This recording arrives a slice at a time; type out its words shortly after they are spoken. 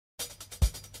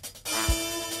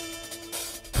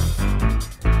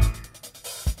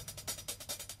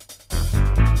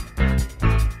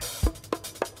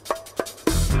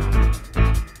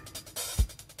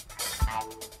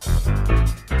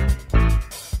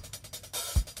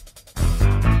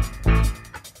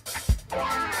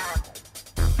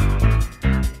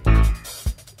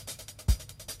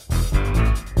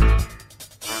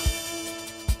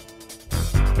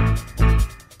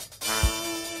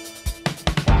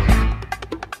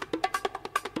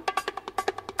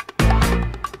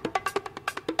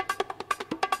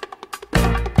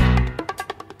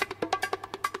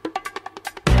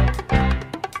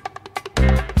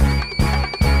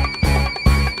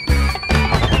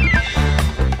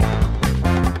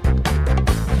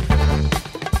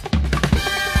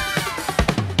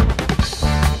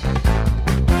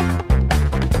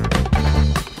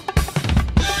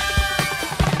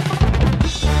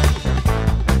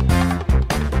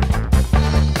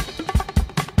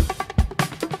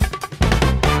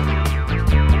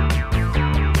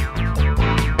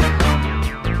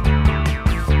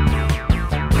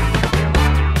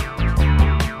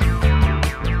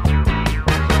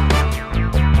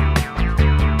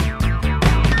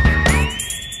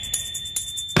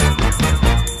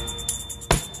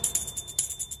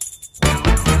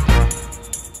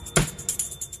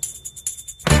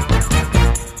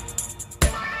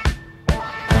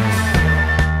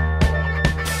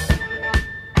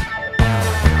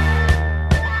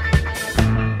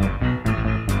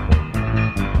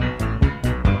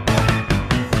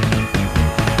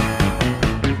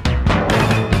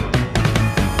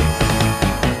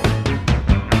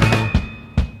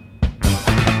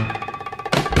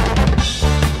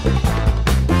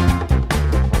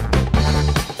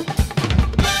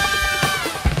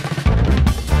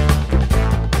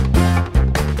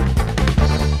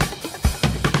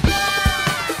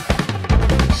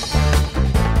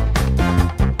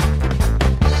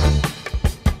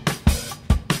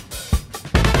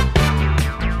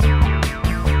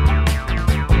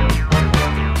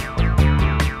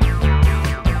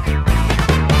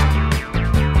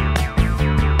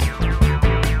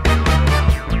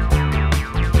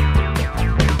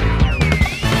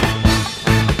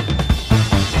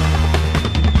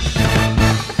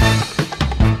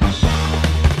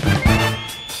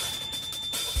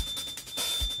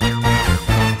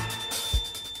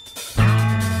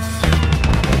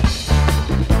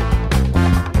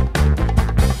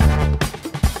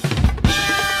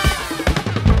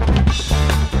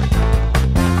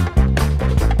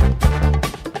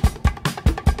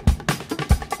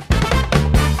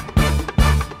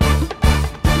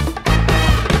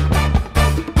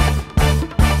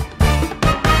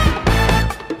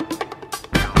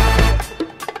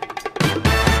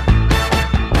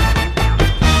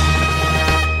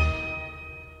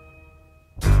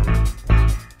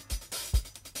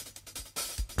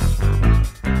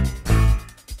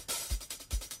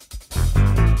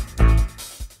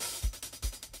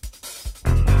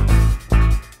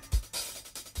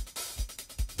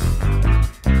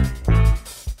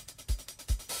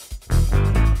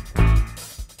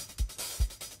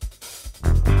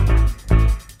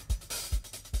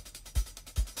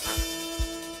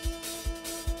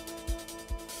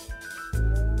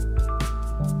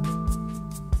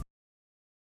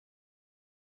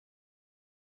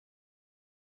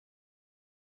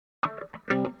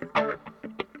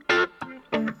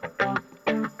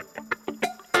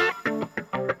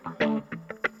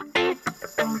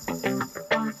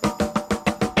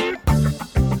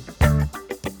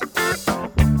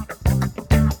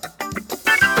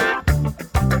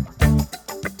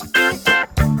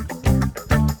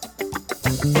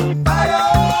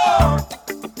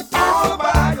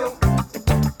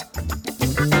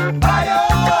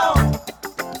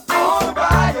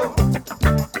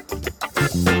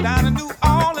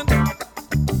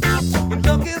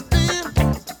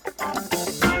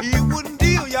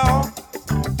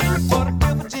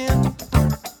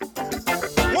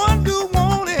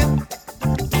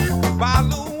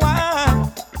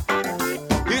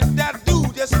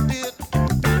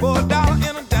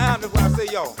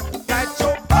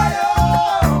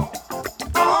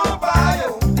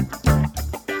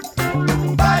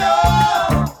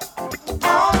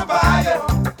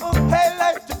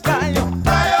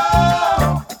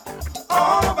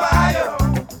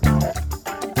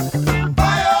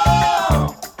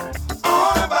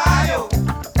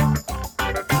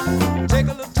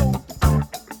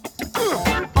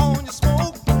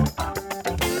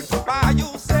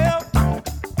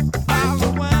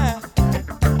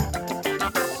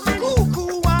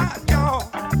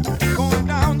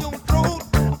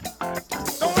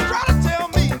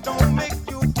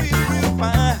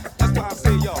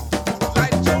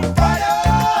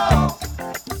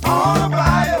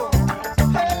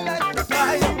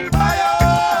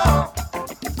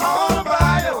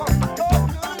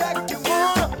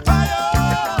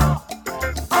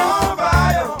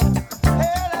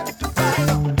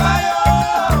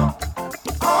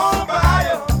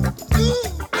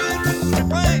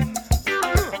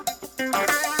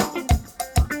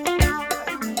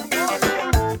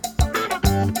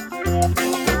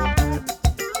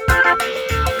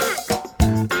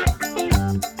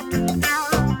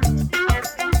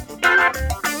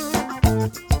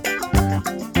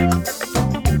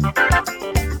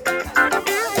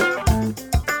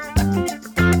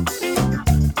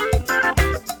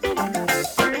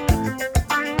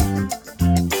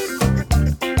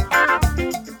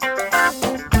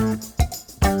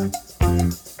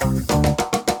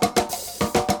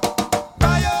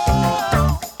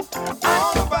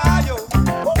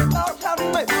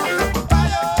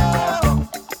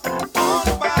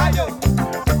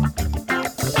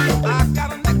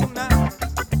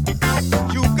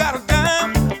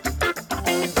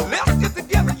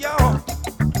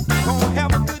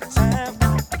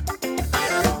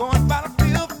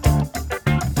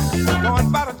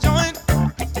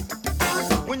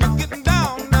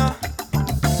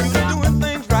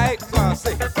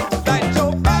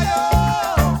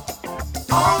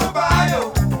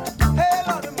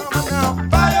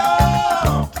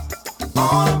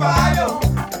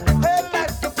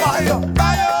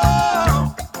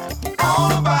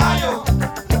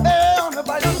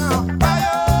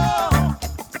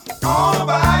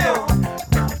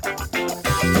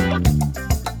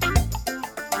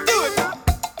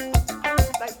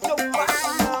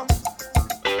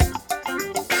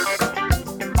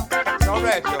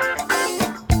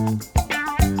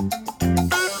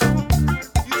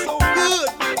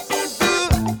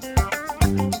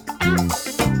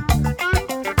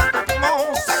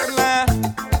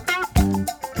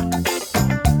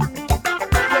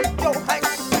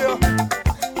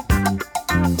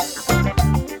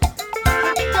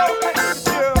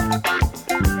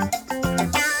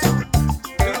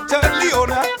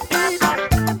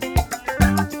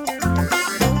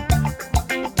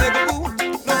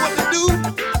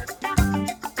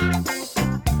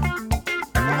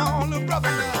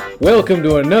Welcome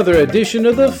to another edition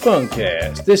of the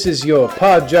Funkcast. This is your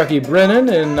pod jockey Brennan,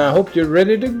 and I hope you're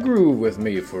ready to groove with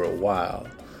me for a while.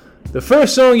 The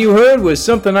first song you heard was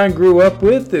something I grew up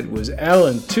with. It was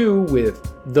Alan II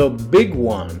with The Big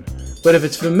One. But if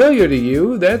it's familiar to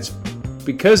you, that's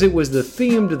because it was the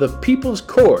theme to The People's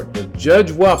Court with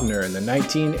Judge Wapner in the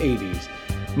 1980s.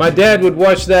 My dad would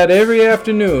watch that every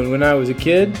afternoon when I was a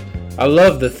kid. I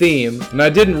loved the theme, and I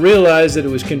didn't realize that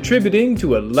it was contributing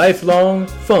to a lifelong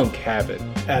funk habit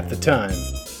at the time.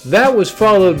 That was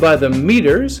followed by the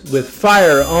Meters with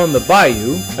Fire on the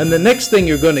Bayou, and the next thing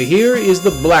you're going to hear is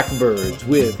the Blackbirds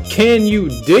with Can You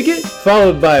Dig It?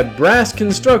 Followed by Brass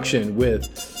Construction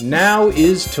with Now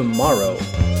Is Tomorrow.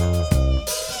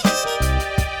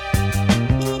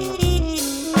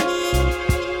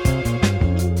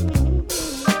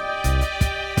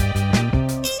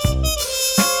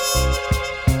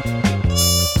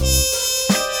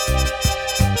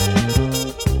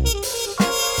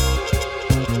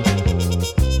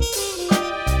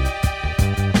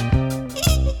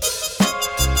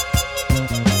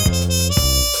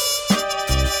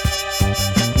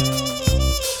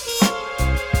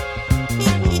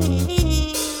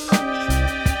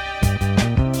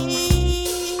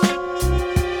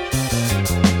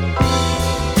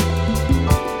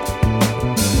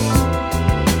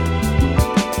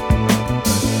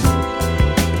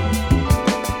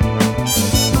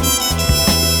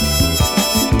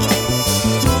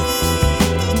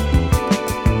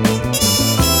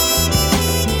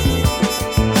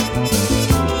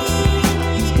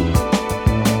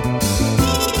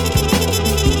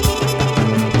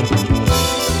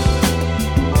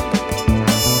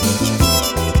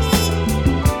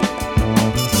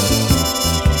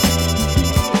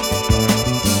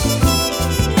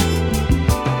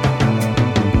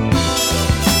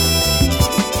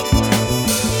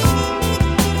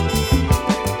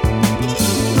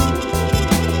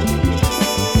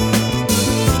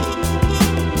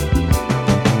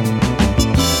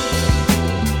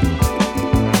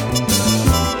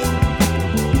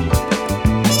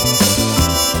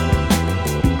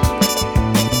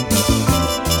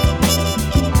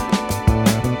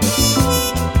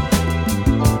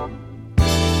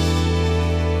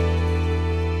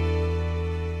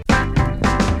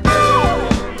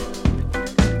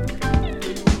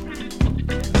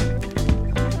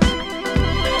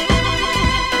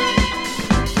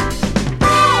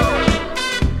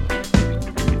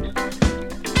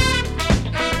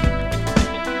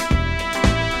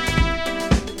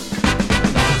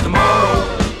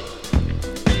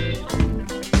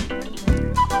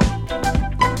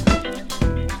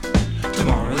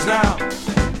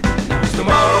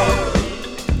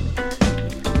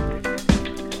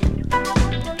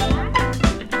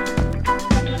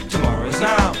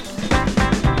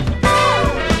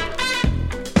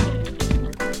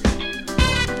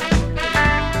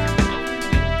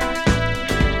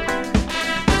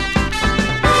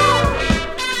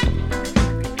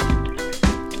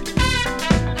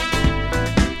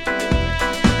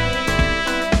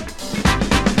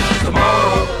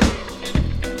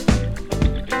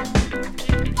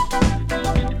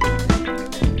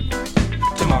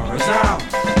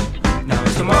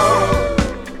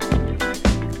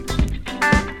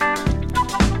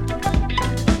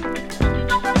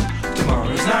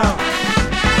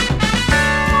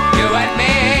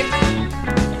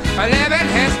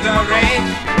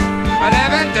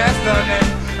 living destiny.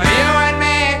 You and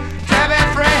me to be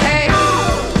free.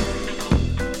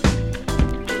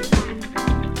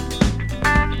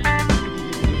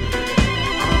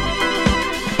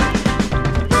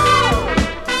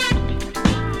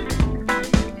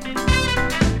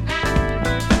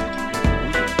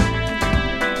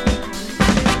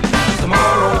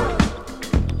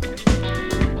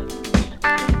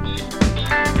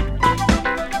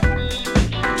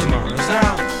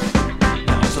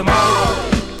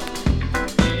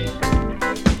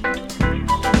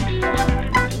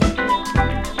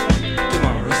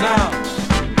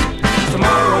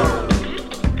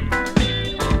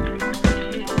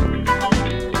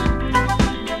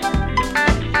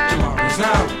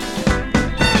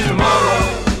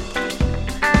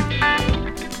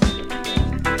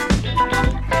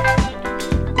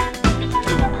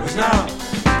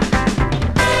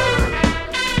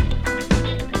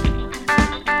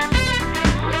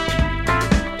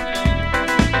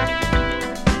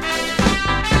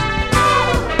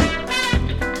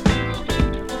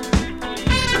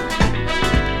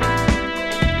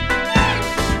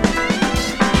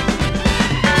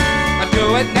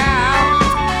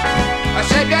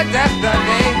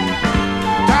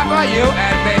 You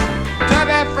and me to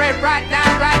be free right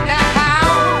now, right now.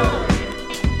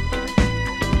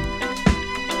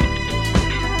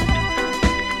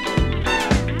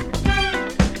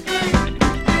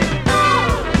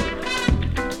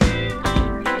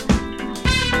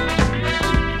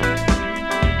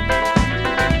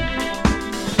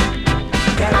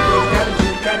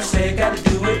 Gotta say, gotta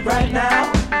do it right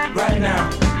now, right now.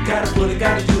 Gotta put it,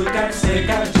 gotta do it, gotta say,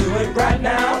 gotta do it right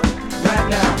now, right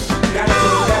now. Gotta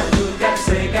do it, gotta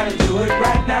say, gotta do it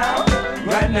right now,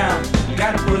 right now.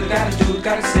 Gotta put it, gotta do it,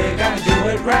 gotta say, gotta do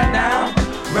it right now,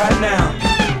 right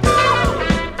now.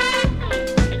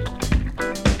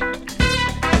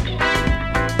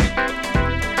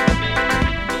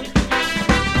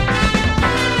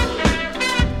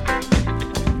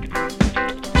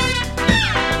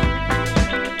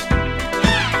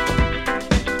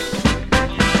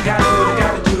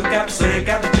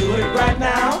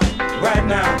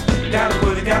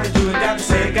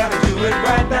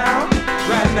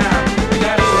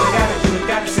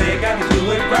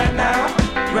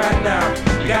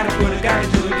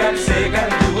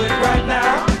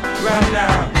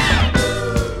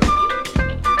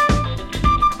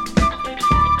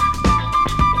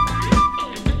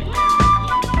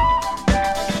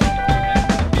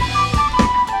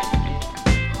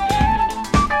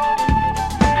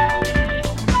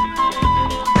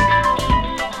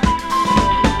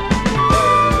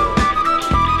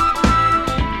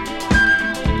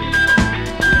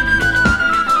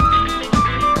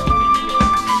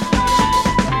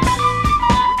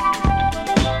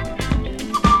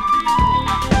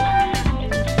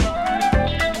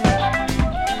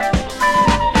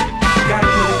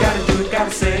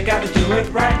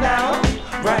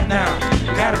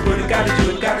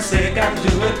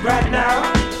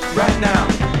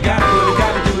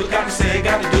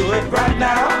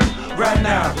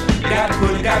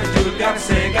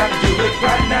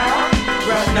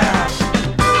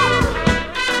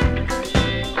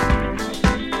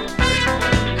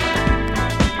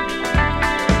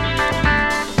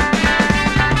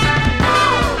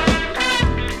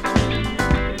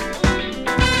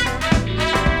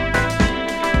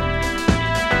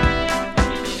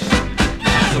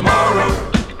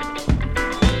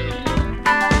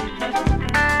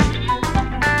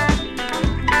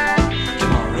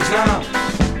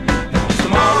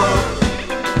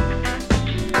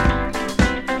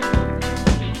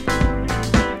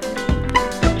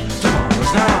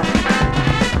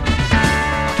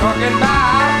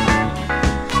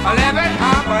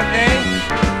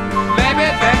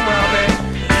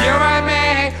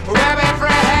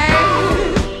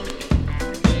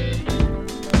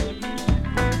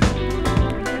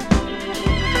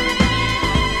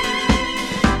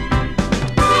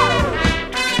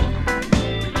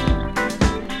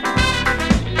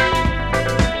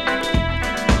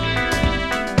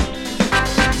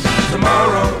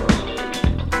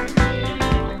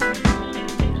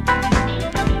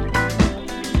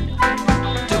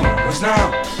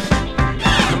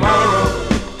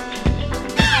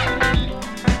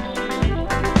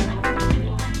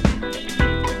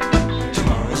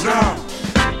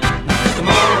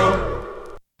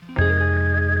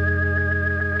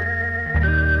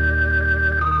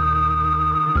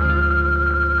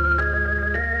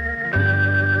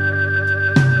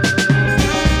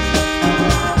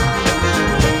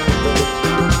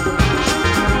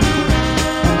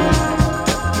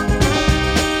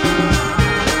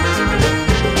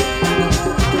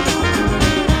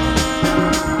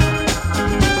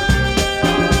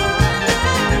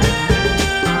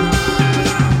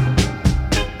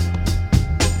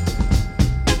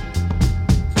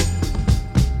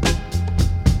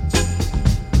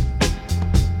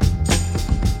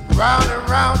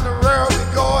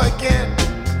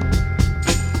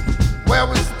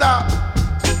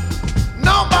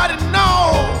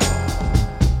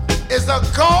 a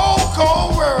cold,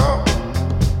 cold world.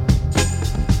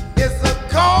 It's a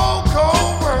cold,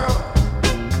 cold world.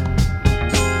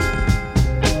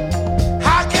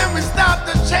 How can we stop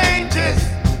the changes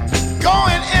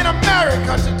going in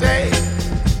America today?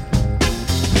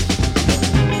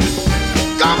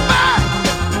 Come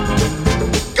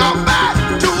back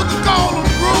to the golden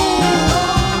rule.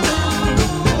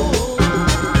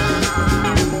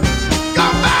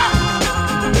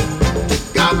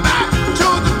 Come back to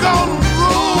the golden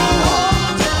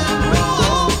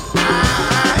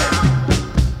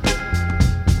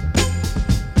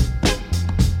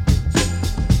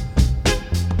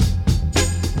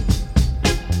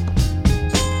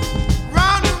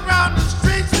round and round the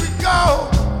streets we go.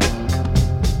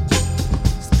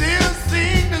 Still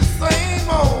sing the same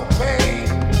old pain.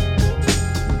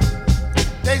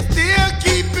 They still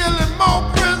keep building more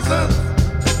prisons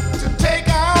to take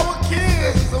our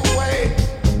kids away.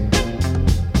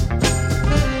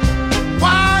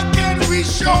 Why can't we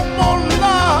show more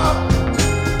love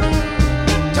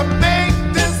to make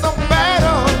this a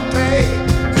better day?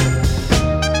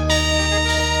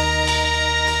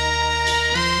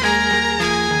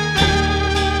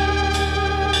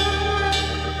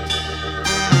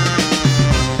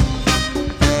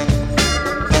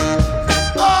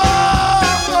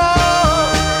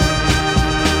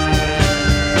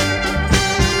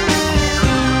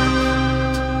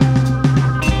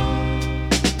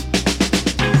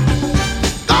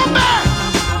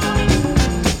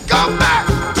 Come back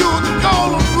to the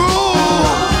golden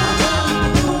rule.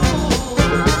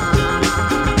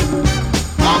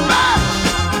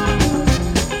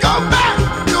 Come back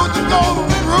to the golden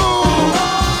rule.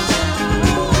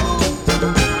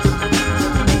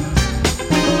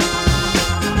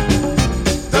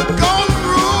 The golden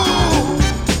rule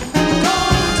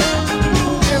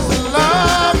is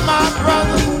love, my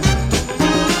brother.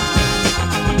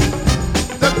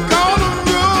 The golden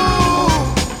rule,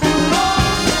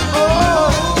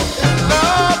 oh, is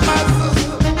love, my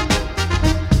sister.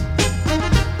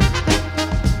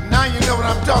 Now you know what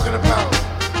I'm talking about.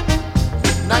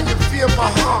 Now you feel my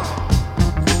heart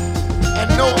and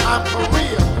know I'm for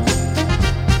real.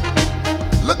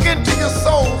 Look into your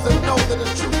souls and know that the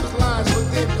truth lies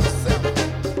within yourself.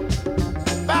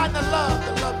 Find the love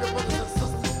to love your brothers and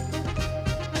sisters.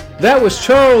 That was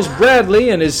Charles Bradley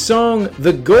and his song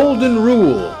The Golden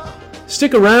Rule.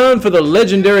 Stick around for the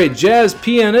legendary jazz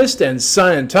pianist and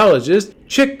Scientologist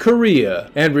Chick Corea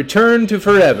and Return to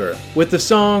Forever with the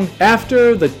song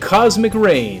After the Cosmic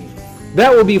Rain.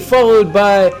 That will be followed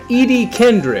by Edie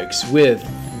Kendricks with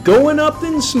Going Up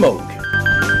in Smoke.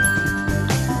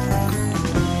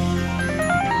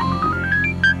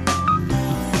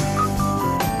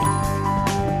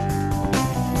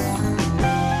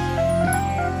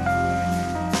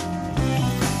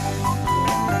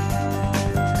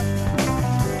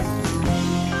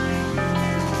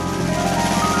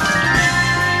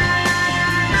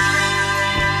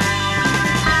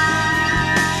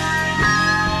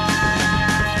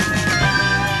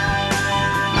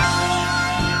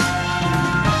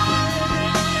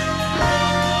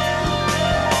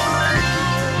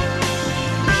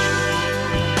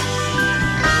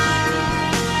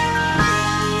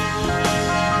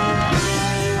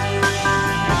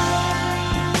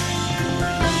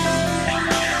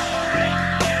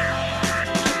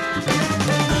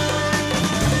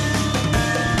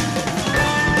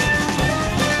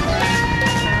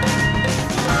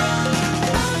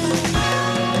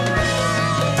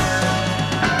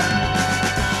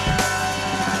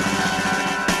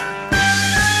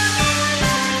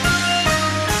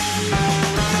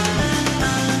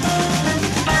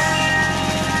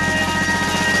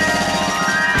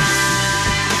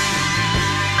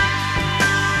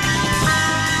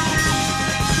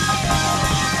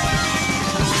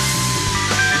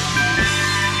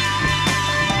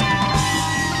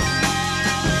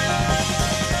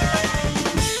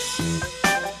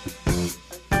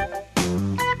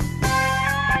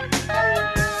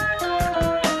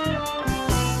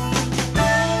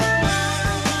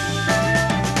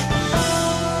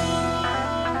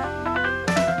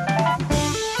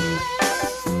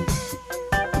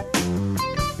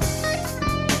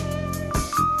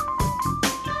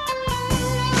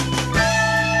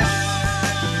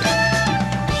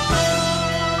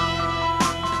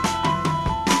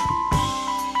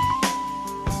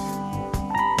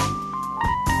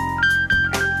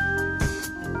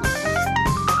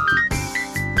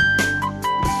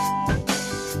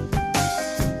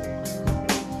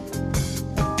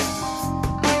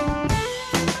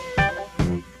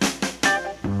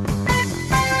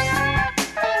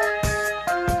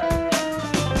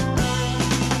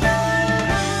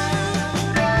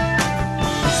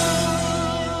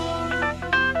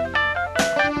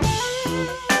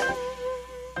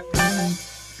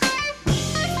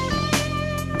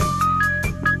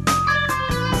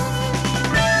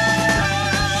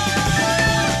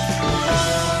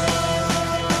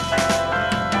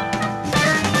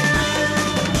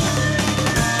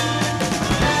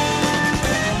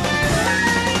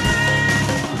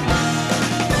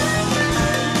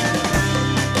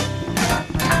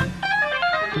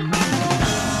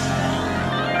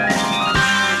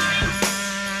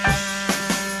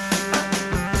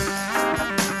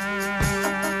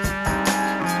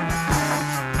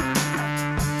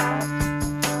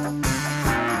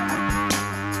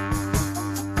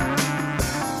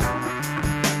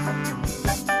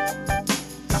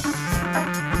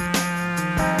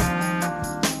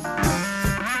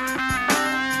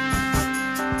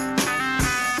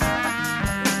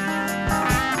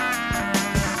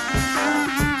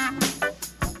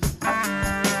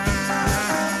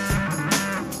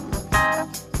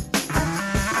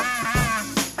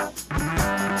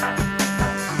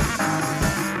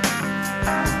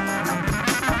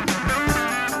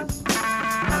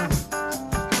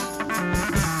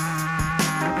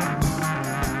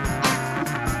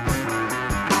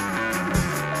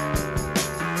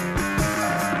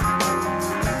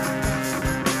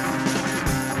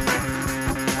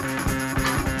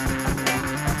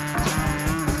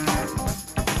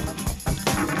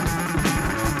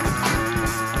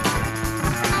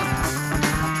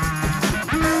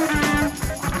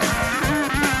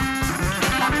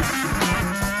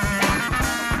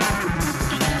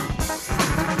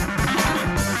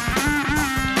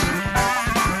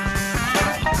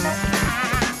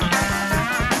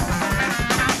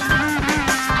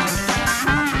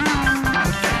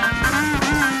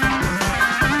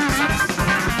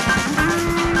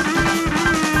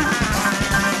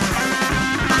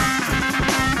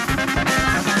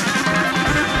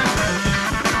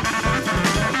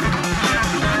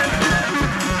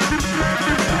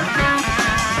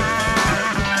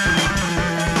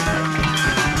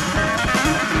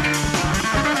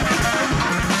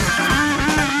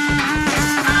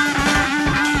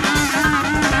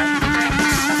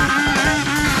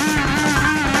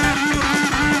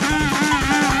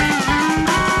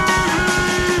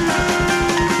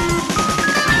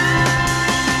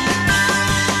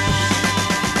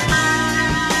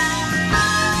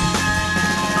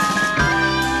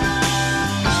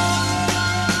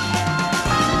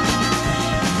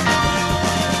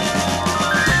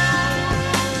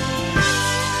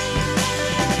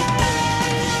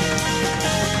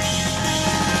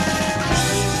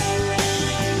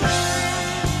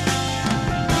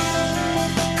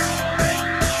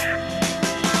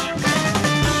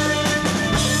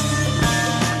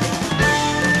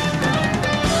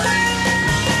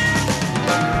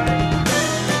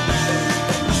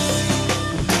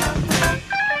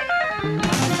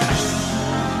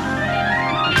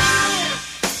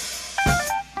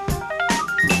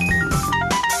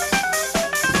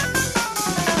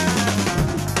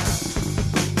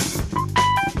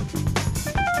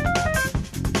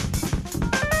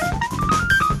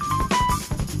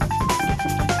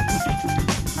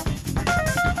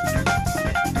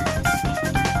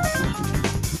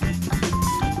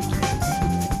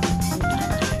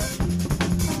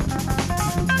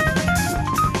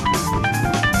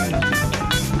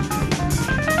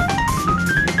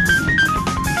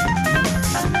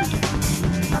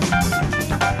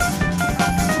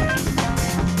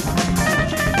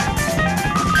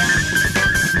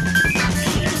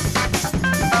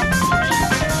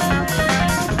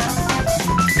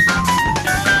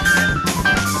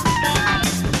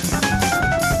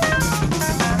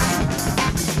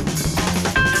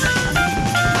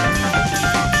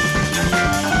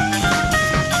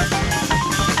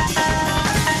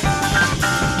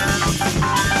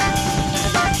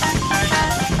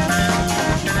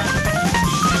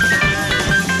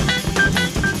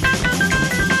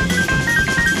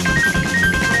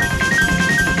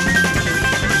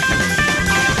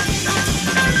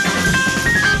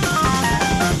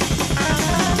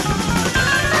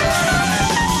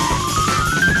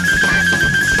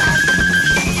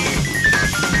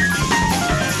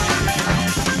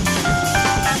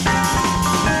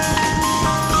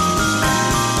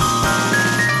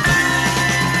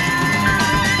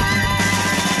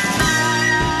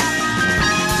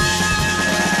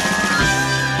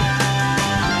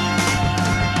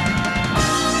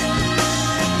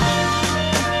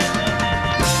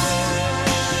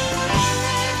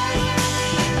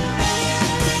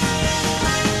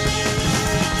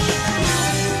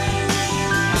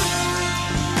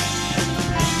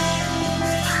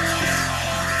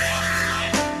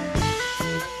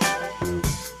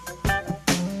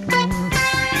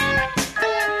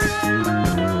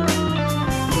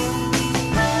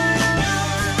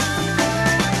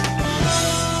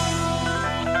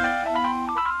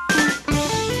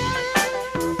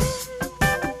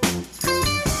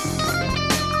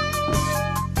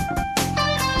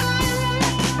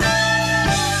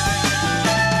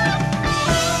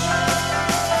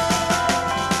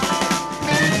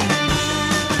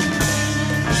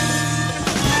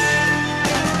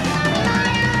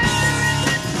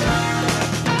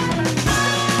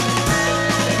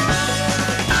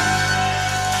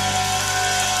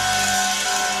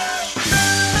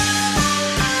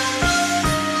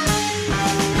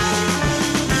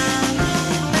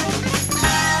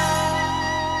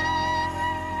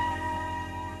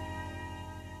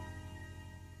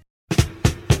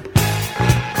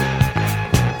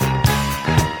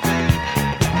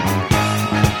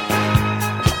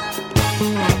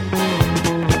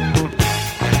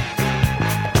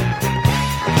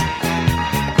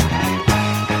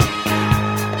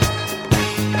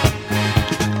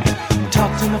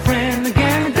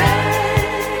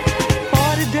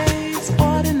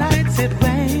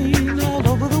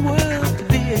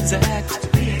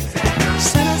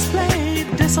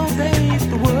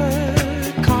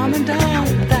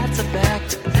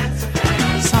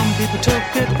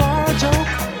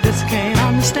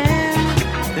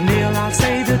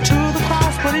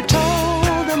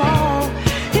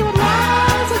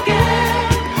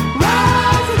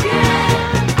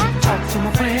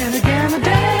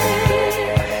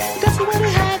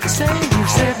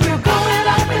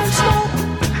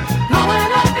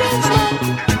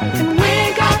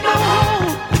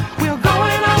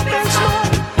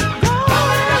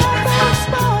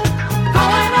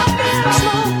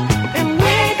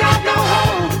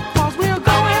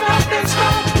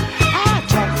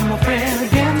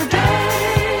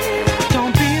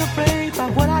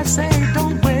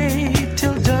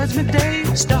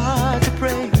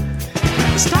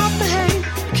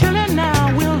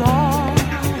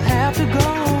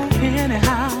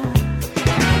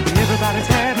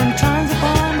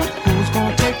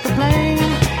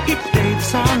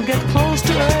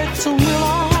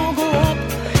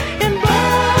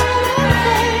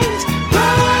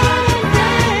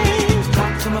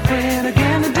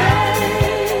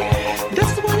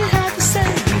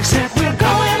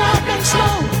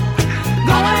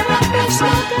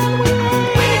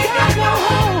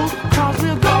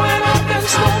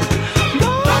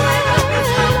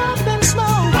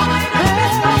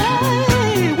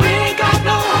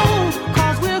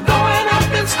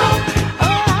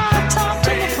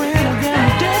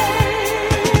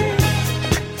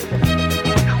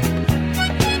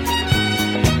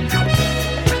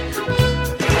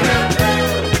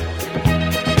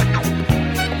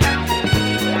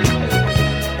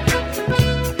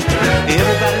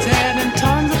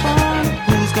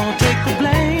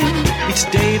 Each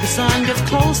day the sun gets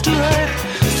close to earth.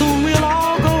 Soon we'll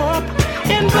all go up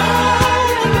in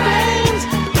burning flames,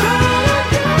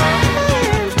 burning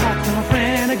flames. Talked to my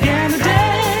friend again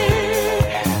today.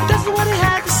 This is what he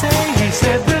had to say. He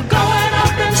said we're going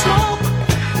up in smoke,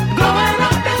 going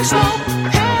up in smoke,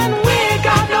 and we ain't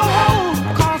got no hope,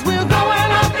 'cause we're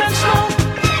going up in smoke,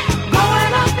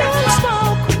 going up in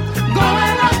smoke,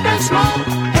 going up in smoke.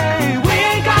 Hey, we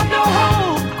ain't got no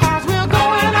hope, 'cause we're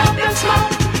going up in smoke.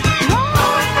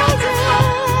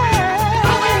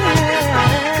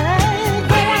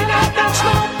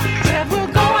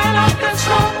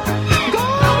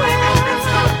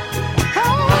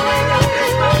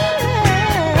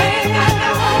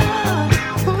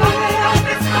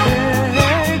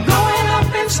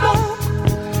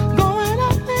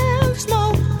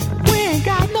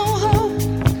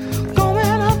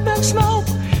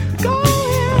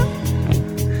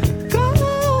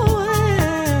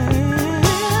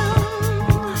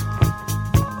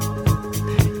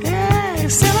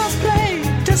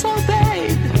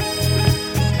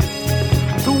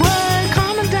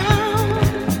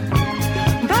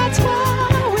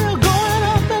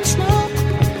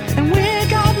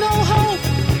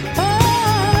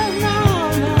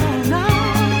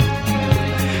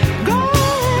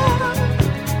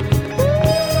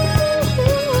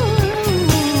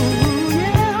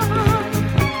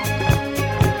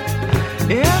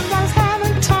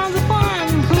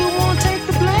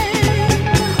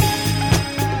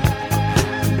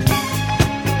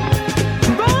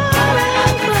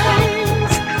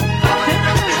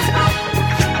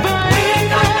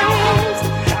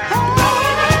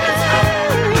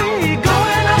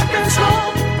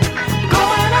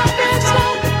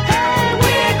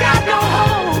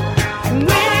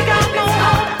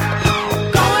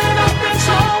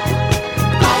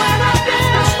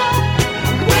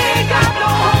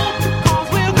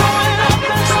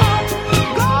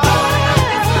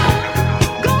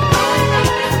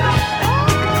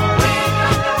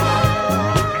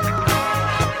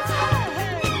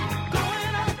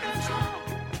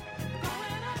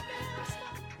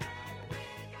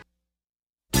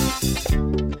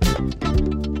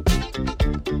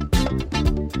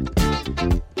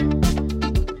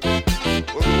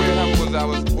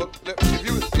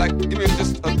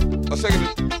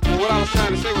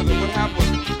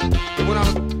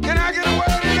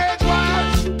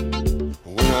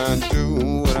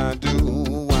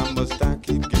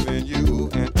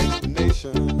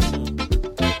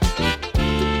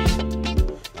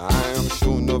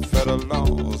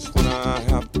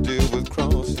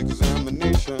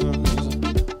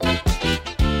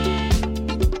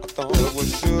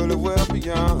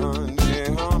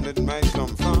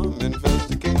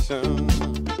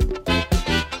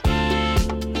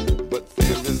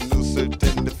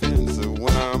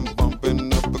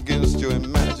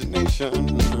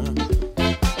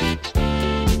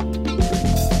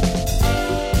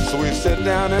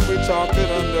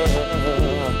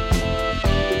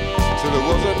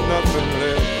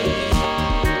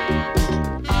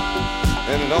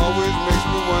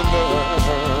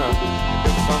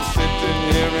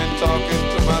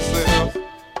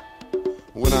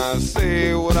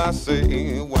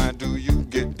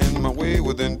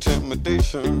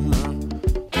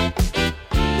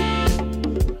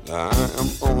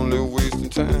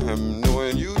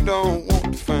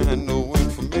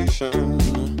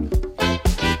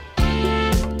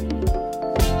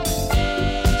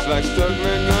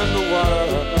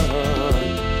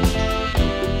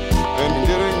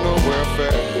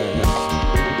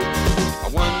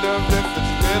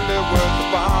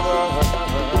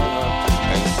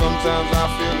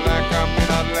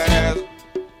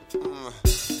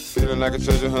 Like a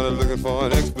treasure hunter looking for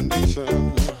an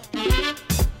explanation.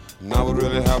 Not what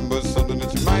really happened, but something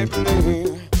that you might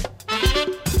believe.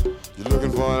 You're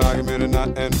looking for an argument and not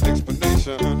an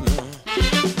explanation.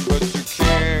 But you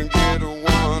can't get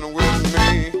one with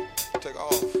me. Take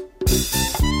off.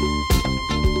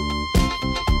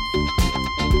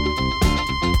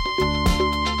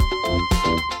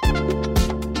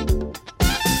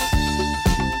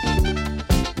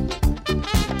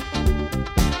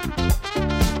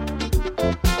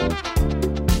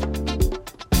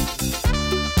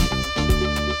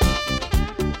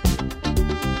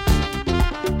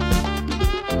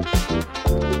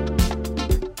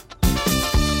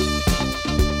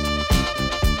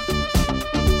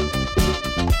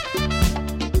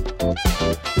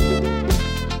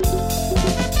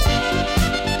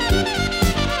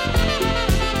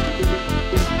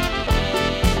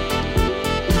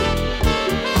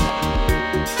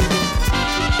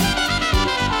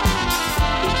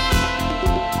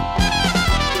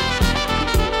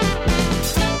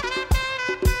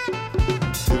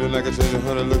 like I tell you,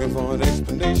 honey, looking for an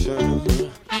explanation.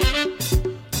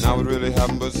 Now it really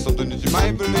happened, but something that you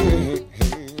might believe.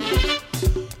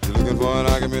 You're looking for an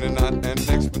argument and not an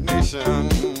explanation.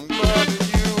 But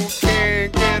you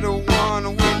can't get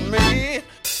one with me.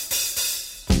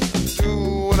 Do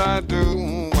what I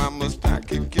do, why must I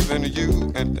keep giving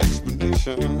you an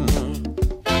explanation?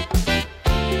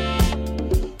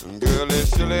 Girl, there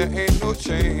surely ain't no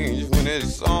change when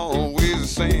it's always the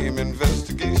same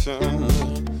investigation.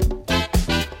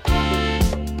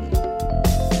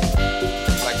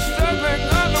 Like stepping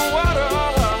underwater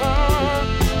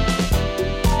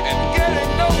and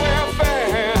getting nowhere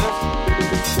fast.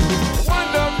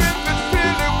 Wonder if it's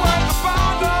really worth the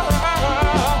bother.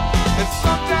 And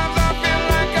sometimes I feel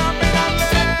like I'm in a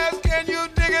last. Can you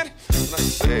dig it? When I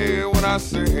say what I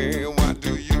say, why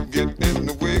do you get in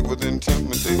the way with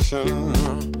intimidation?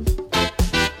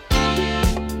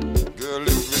 Girl,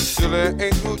 if it surely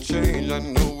ain't no change, I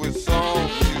know it's all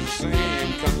the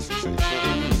same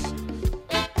concentrations.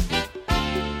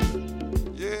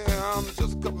 Yeah, I'm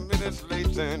just a couple minutes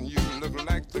late and you look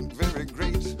like the very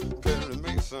great Perry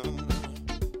Mason.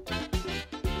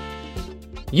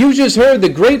 You just heard the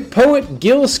great poet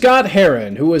Gil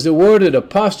Scott-Heron, who was awarded a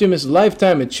posthumous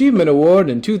Lifetime Achievement Award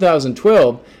in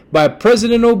 2012 by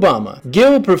President Obama.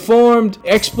 Gil performed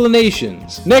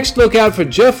Explanations. Next, look out for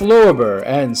Jeff Lorber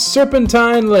and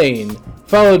Serpentine Lane,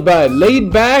 followed by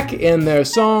Laid Back and their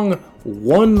song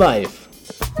One Life.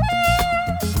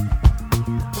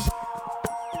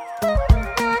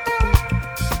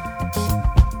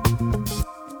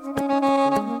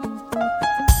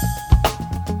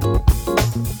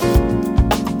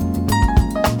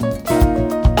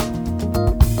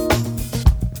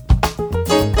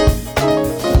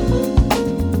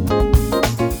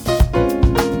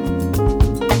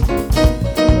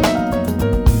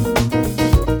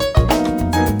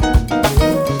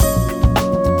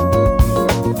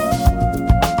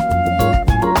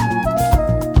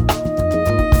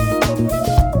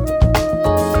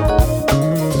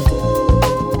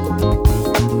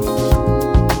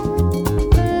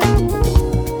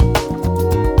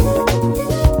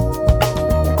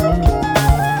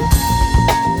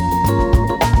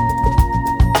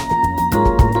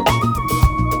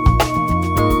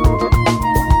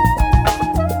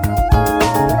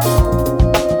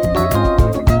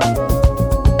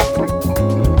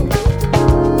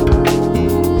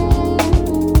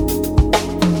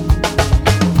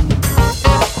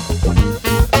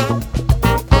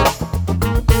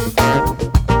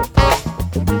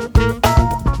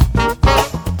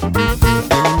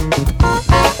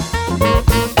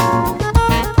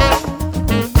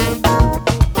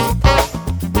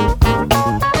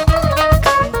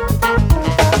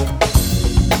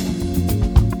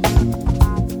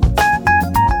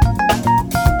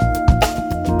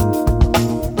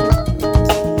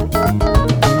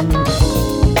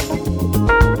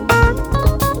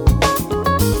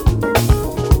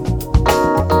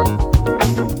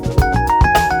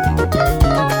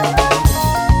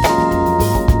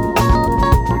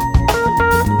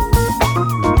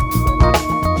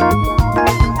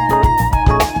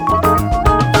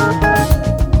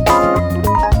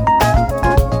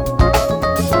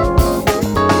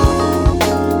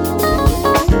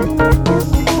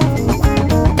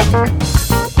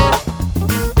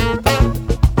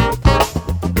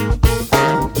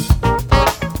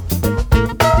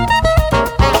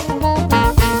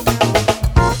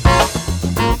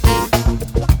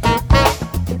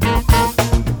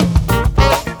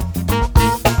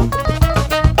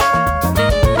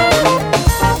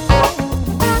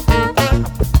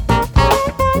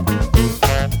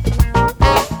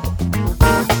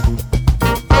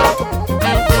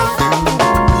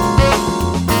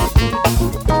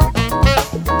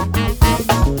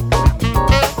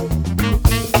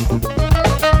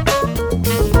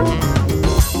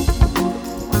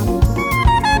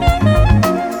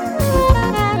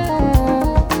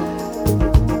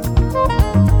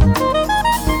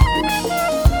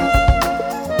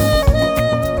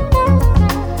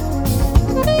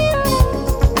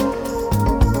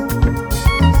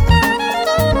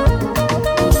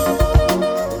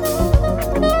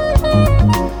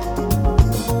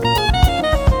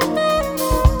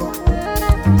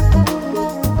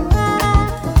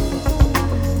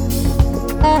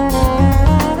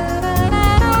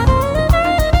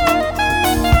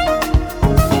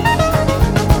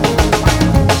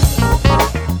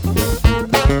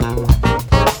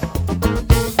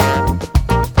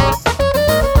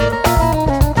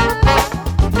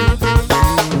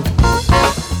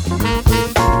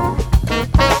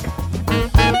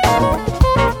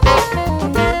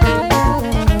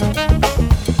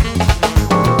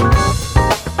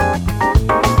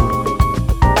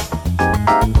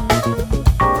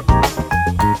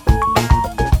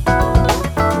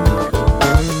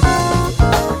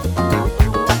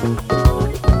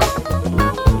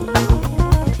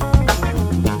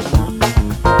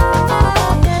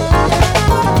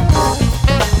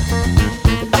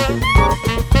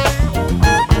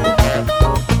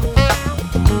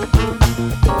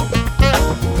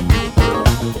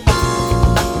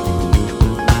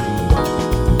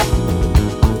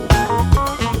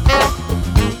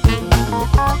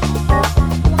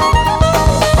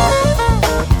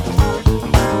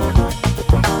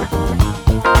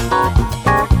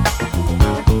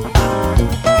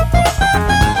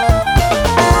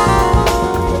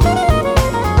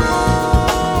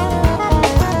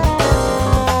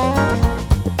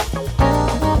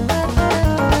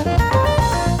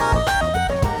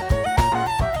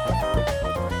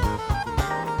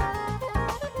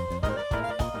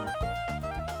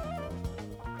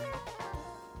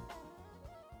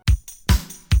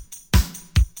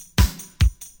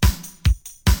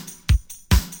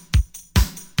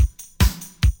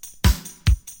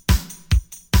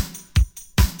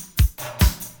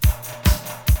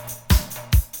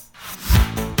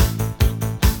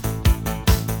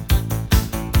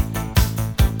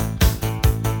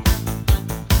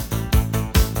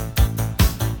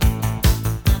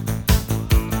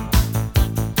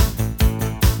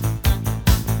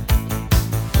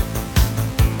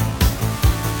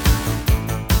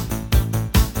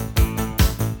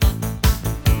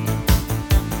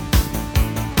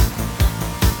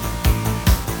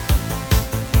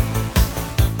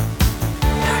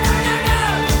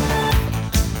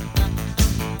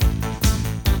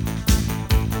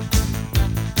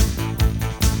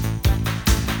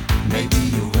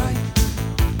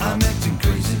 I'm acting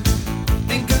crazy.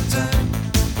 Ain't got time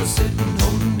for sitting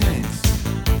holding hands.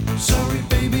 Sorry,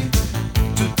 baby,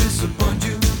 to disappoint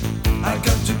you. I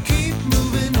got to keep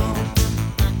moving on.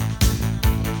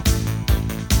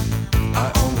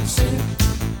 I always said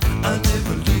I'll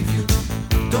never leave you.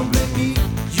 Don't blame me,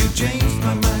 you changed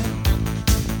my mind.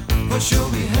 For sure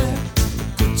we had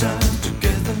a good time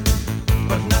together,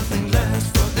 but nothing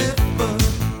lasts forever.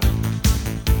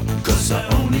 'Cause I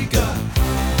only got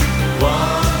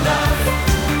one life.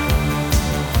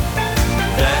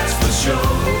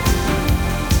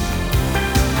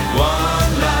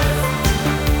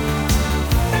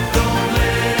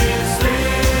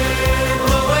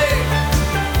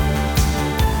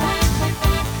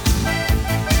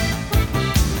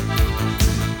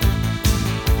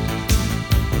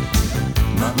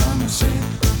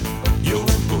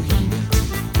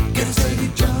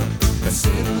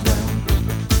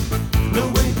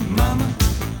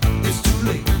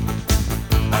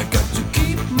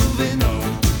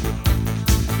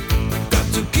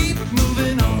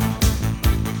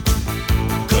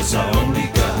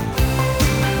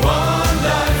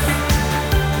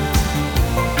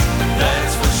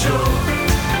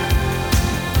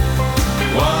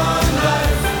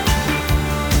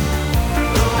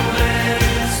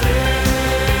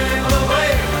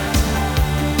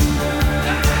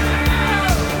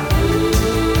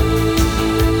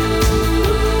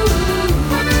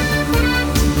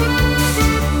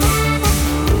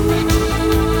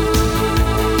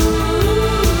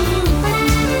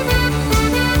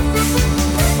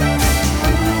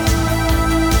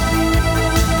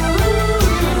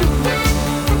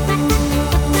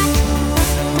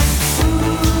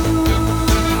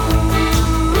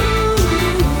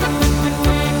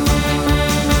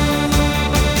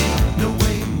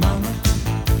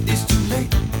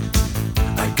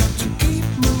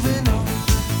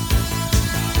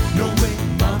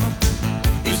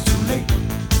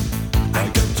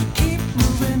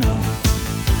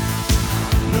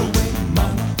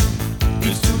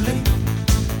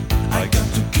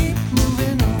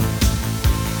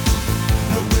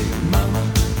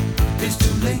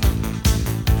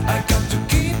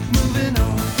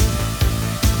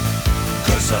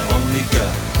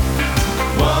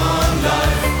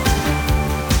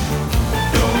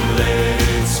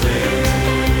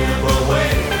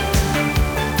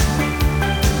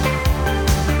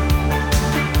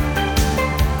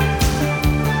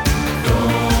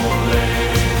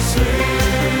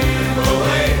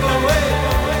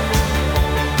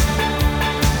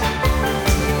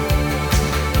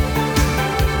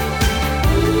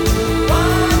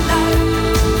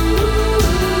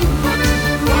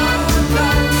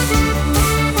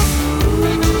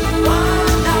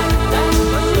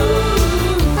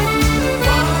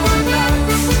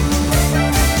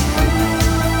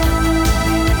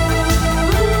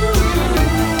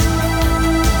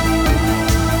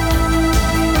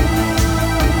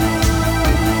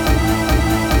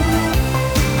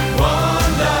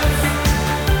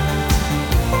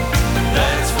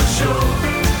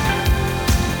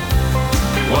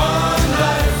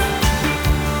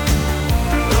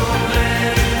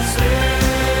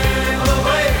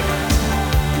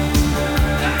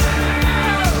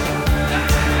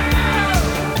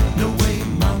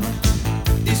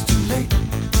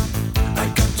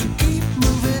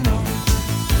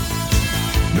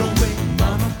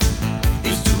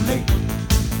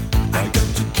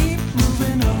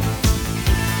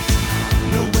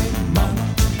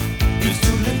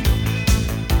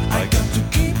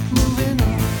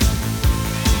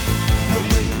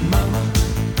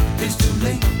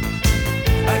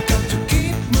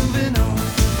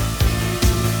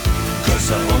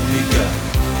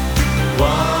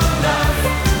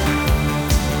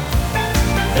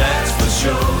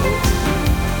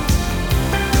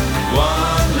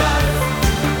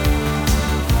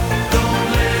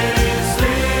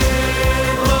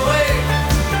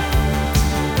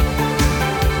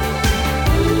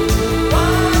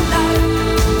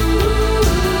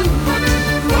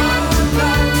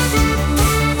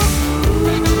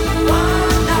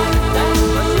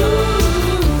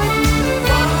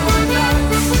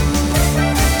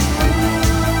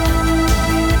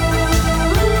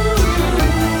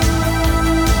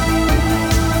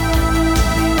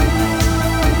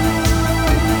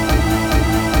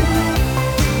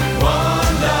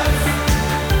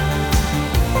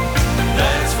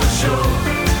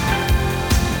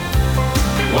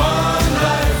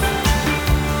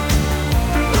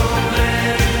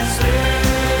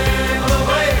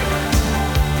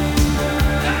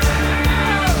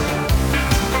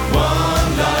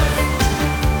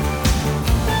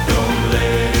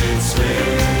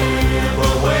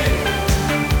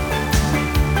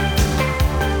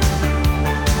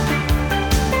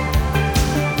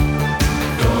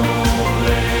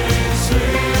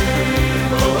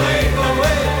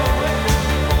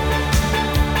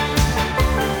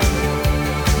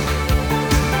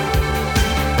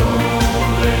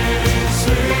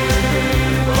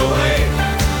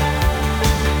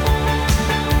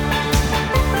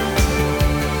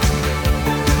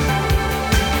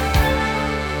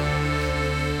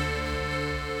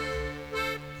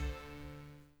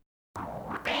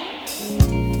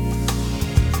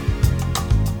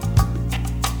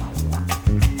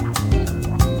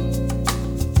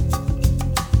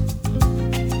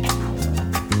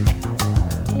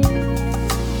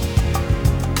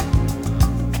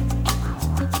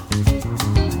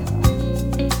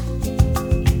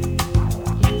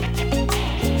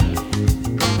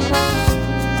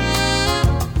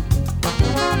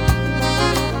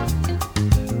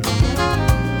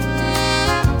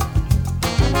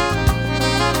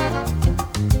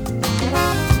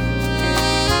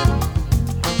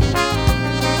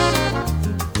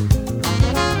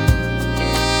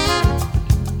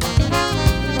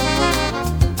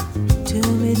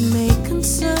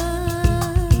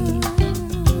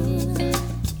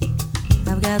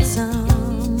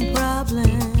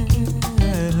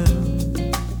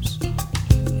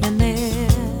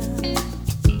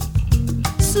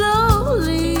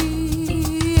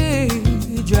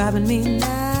 driving me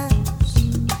nuts.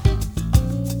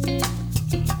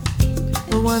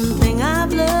 But one thing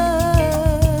I've learned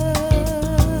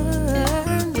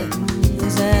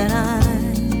is that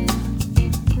I'm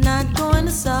not going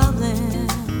to solve them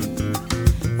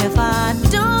if I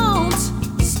don't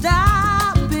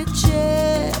stop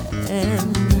bitching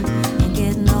and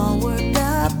getting all worked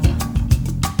up.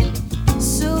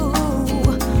 So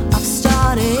I've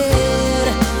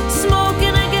started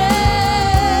smoking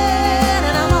again,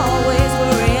 and I'm always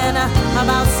worrying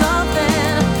about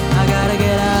something. I gotta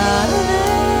get out of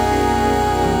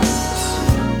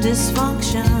this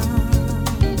dysfunction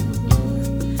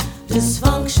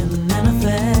and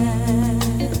effect.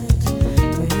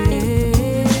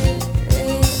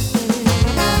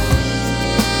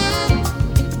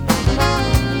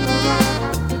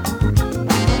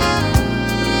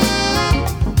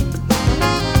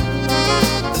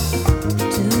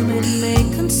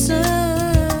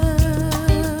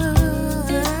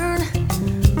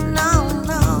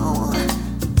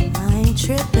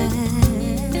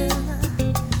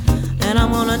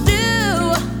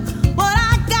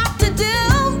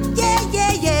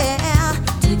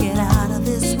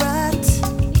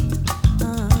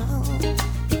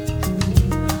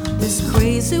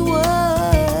 Crazy world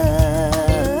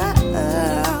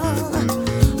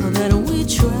that we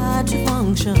try to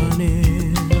function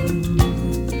in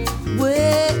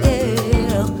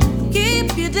will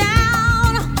keep you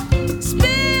down,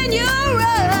 spin you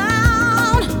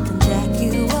around, and jack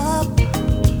you up.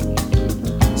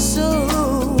 So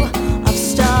I've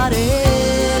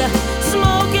started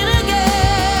smoking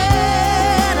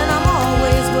again, and I'm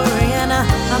always worrying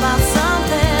about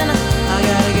something. I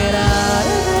gotta get out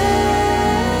of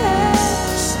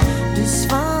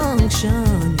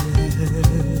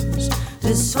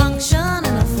dysfunction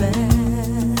and effect.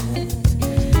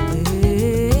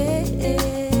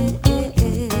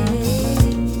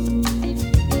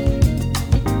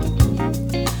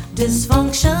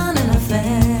 Dysfunction and effect.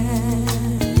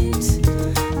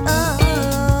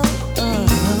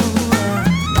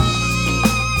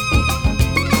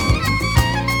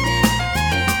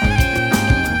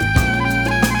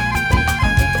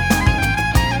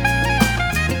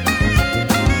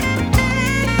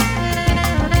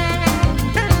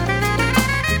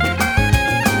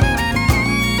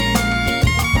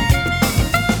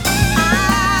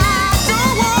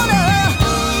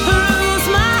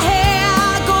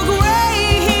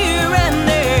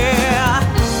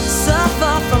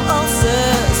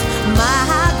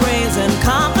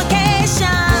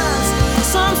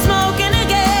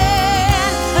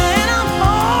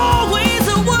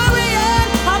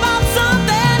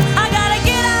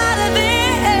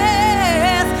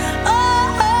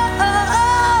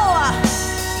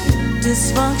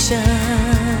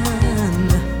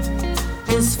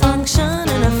 Dysfunction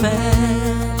and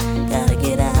effect. Gotta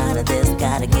get out of this.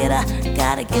 Gotta get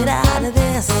out of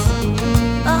this.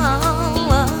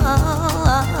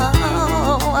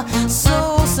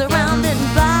 So surrounded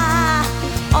by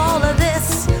all of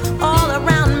this all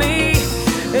around me.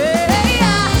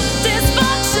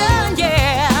 Dysfunction,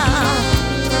 yeah.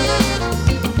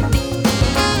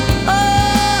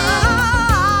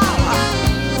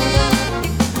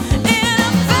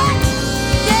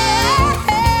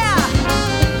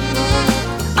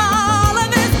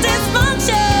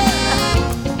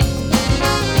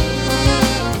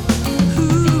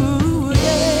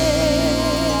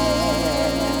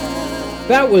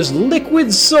 That was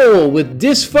Liquid Soul with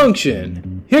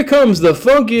Dysfunction. Here comes the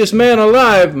funkiest man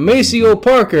alive, Maceo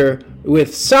Parker,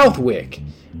 with Southwick.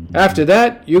 After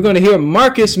that, you're going to hear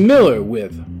Marcus Miller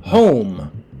with Home.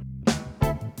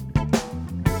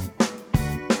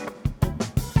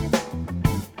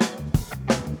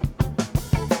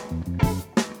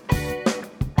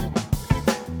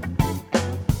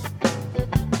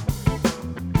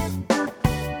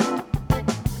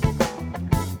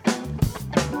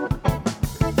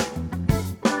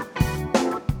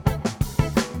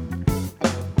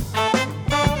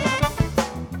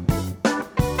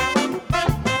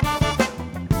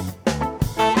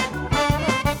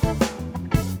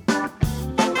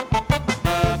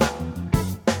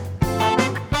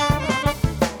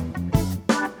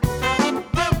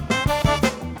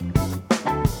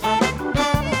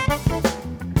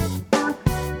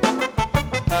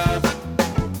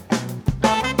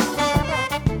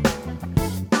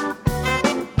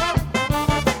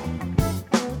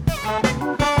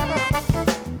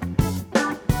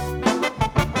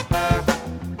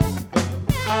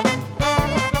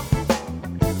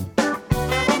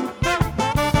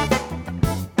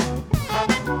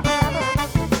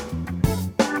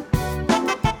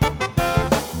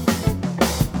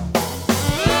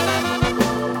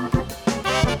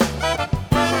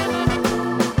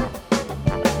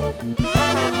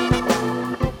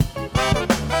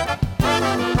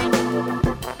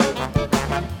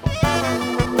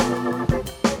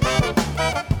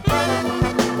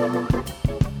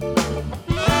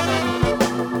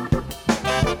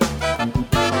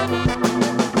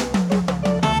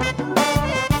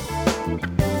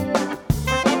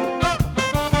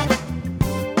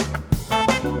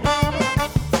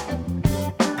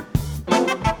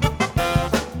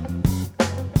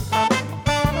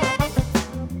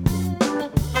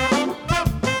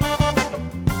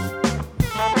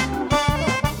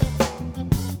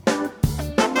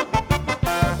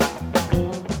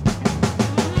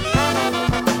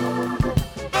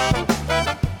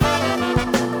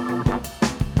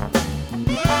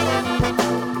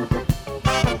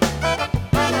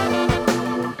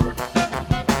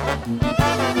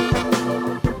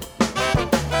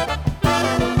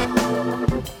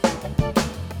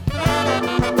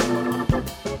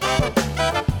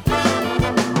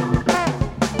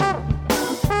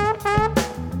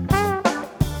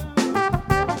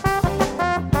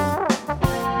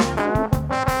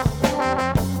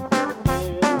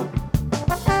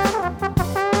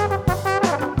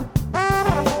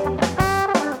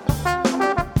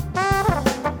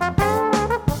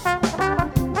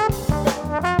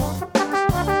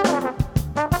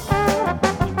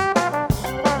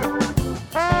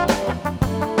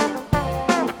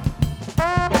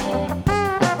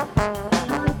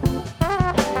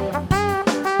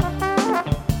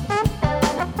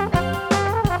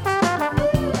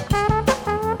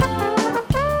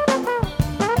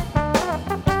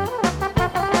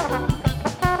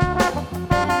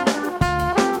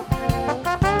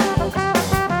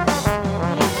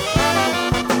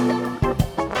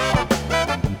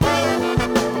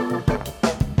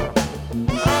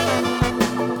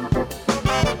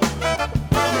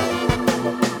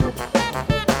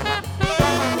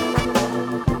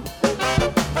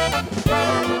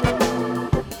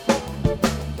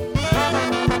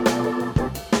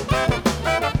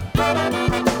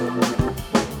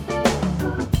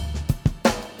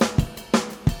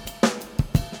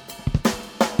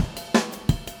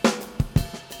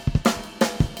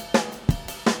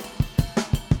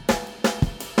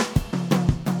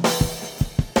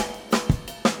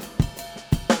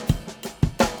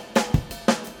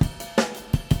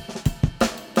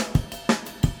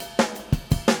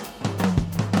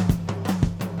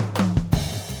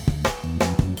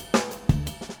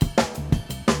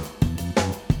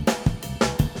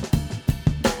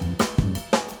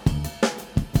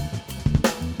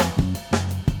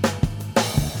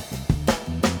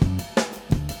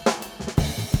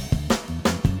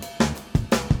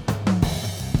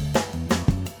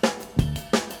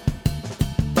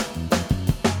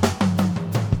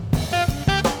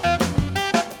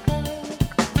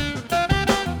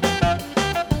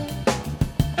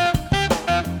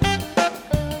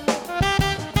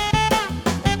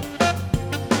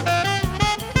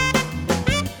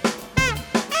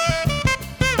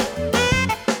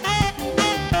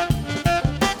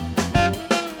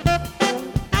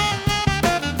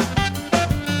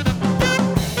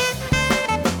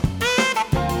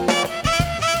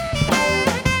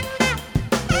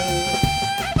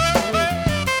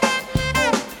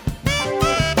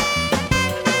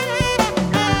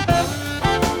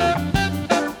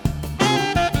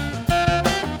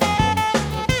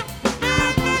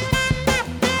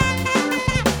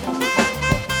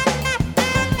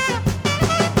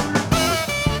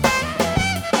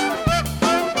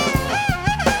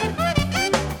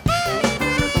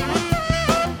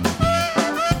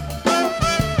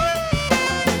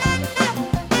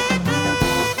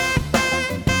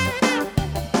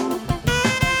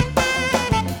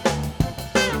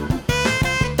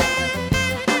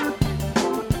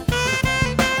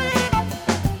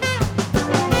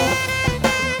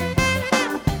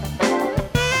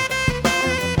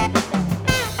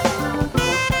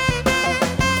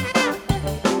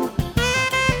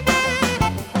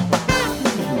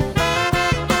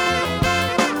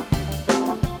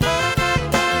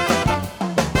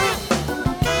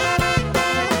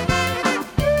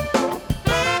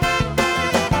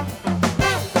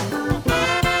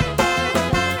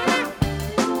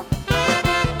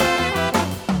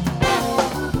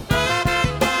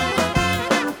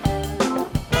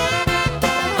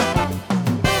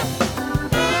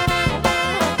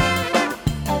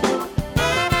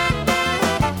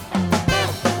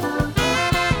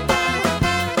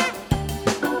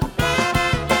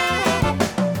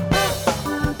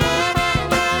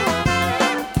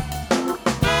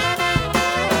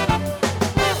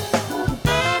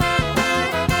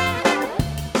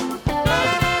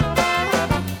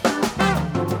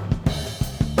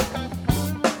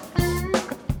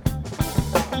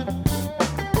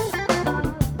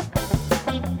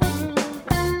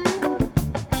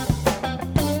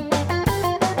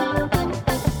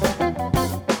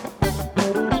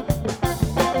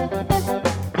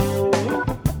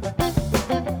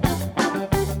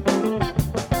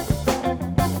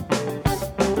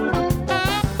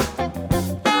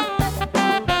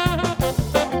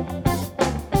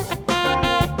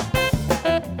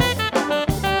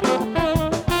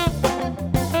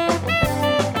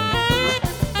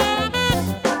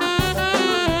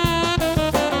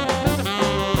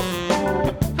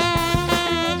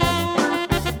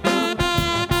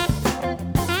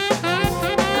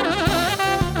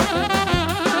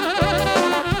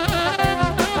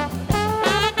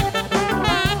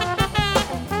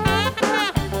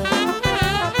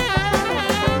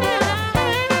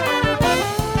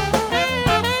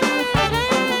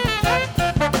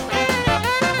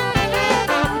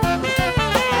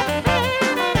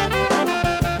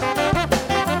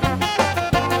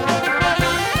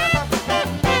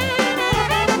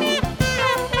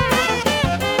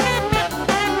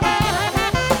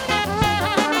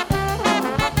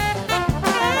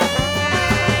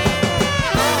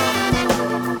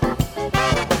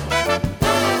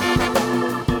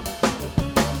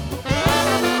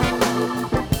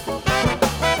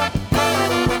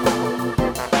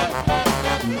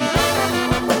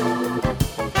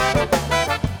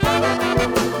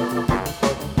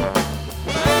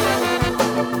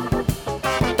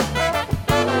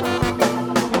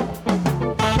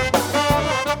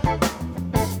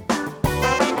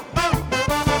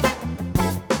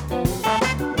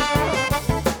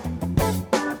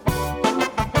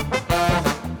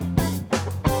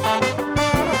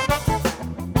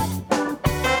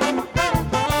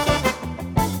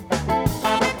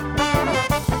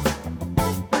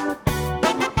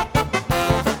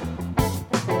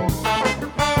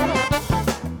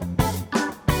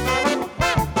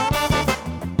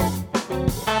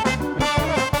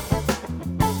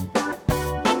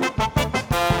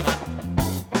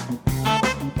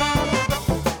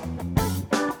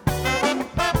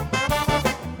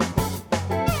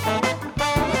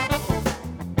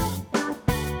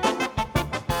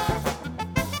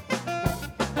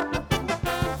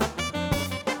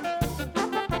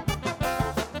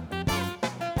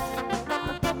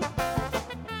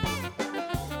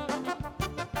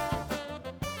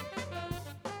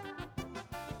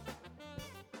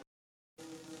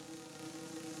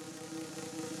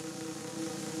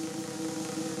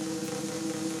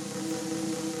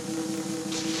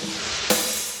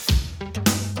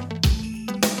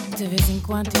 vez em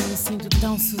quando eu me sinto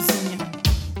tão sozinha.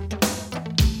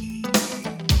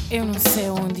 Eu não sei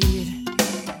onde ir.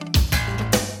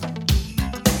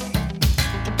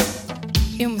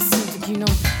 Eu me sinto que não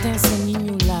pertenço a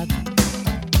nenhum lado.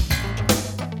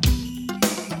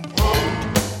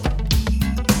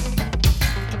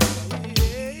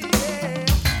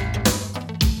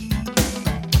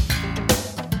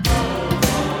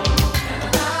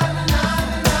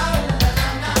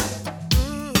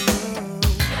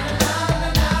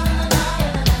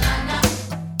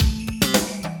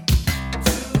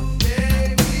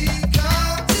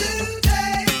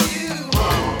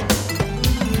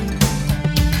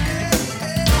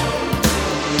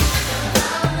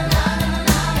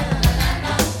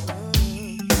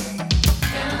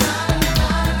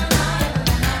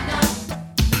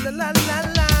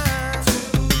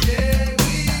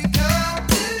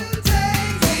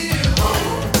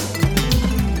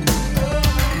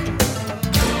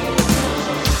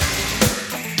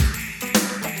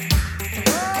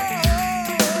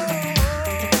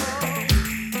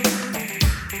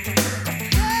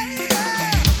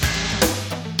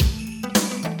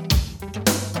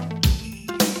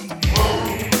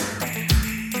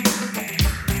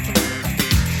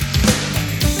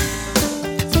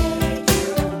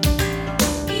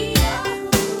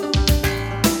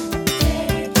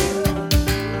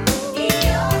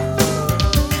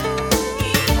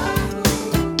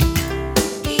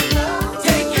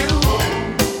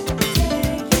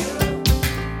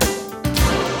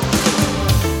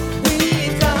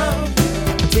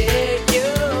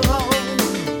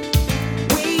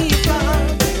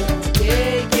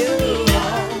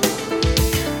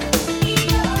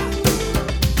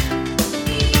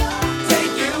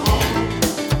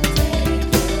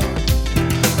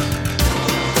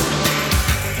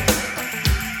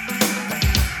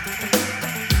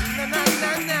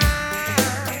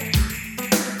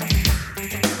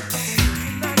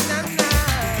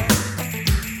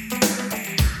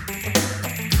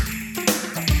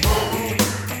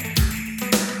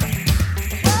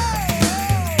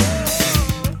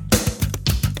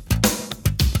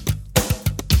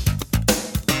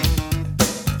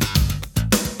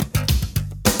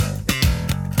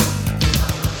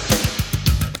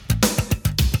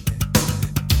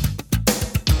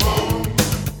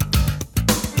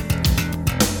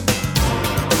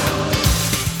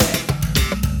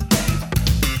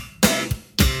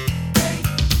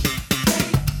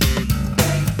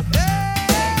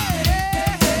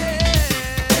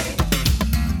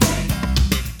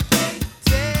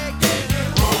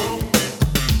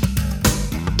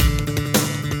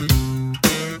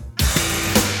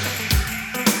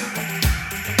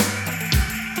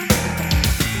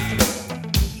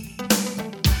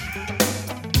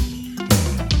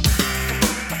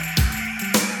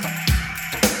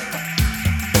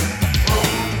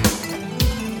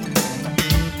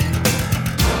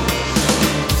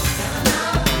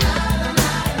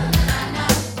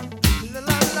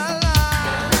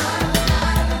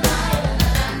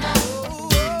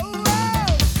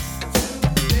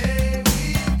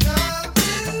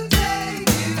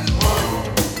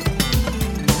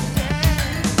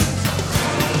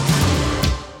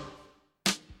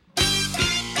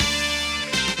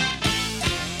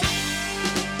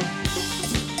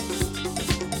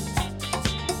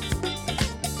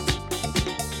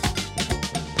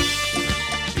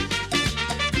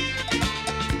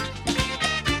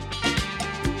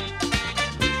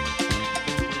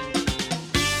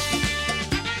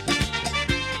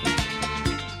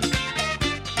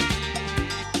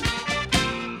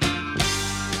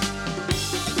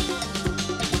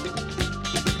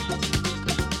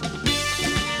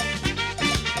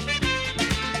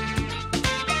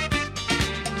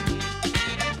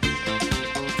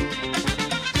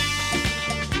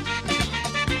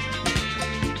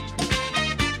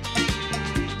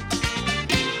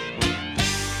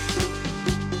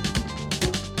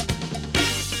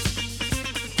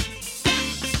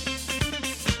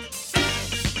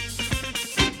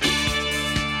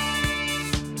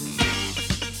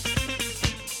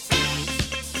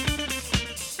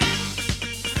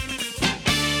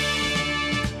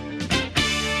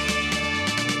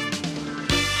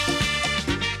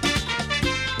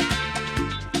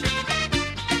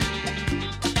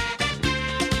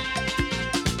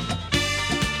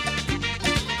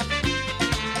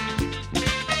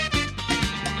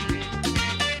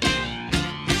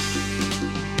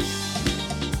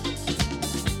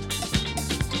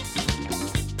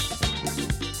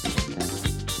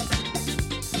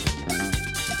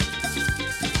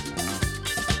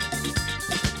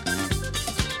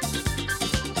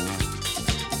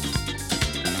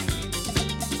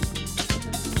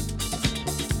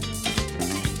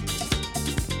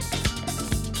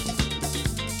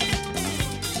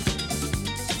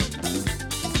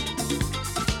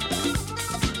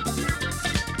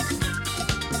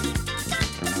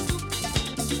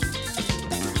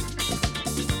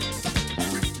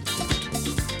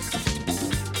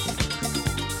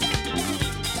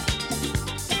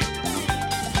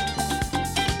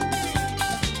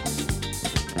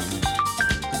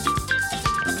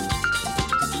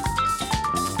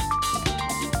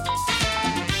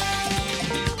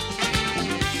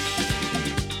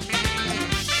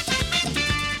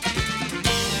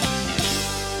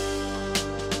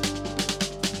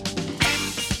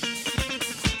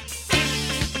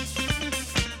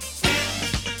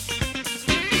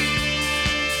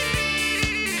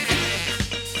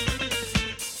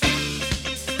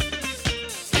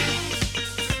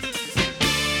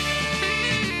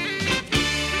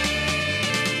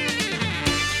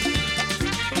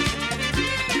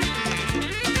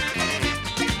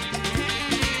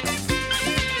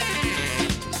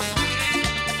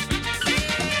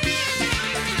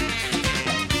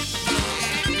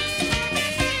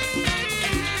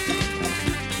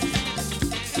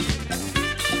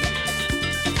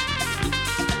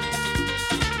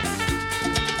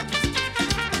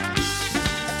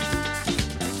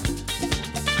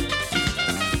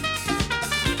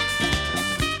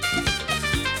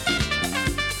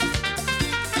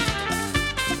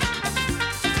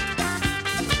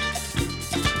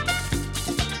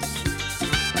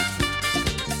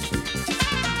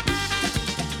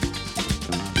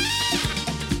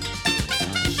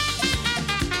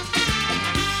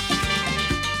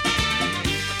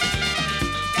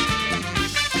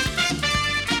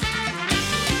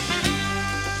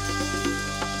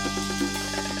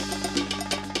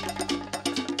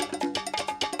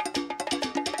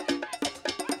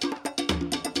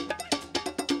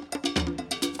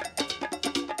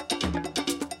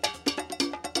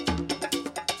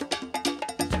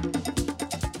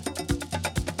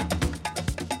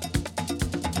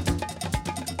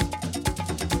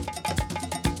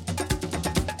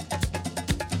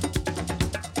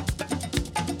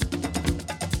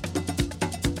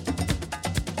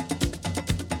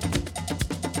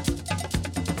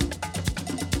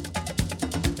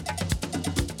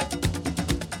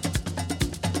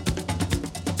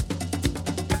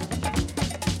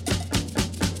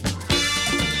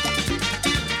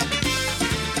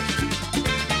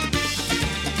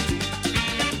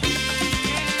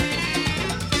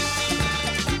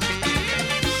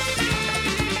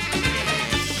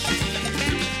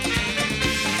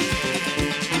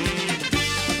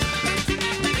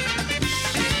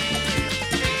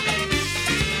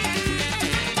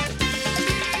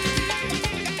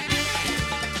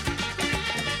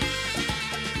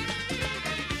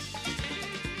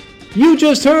 You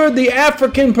just heard the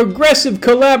African progressive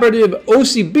collaborative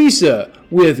Osibisa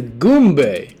with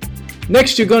Gumbe.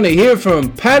 Next you're going to hear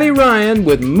from Patty Ryan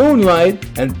with Moonlight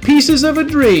and Pieces of a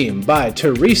Dream by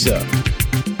Teresa.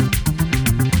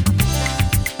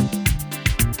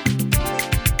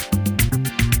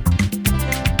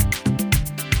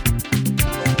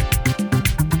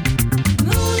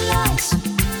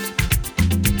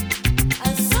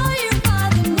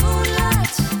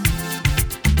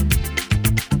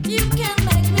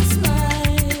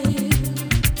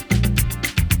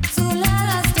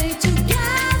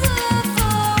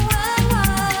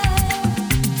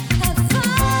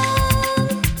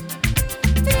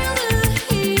 Feel the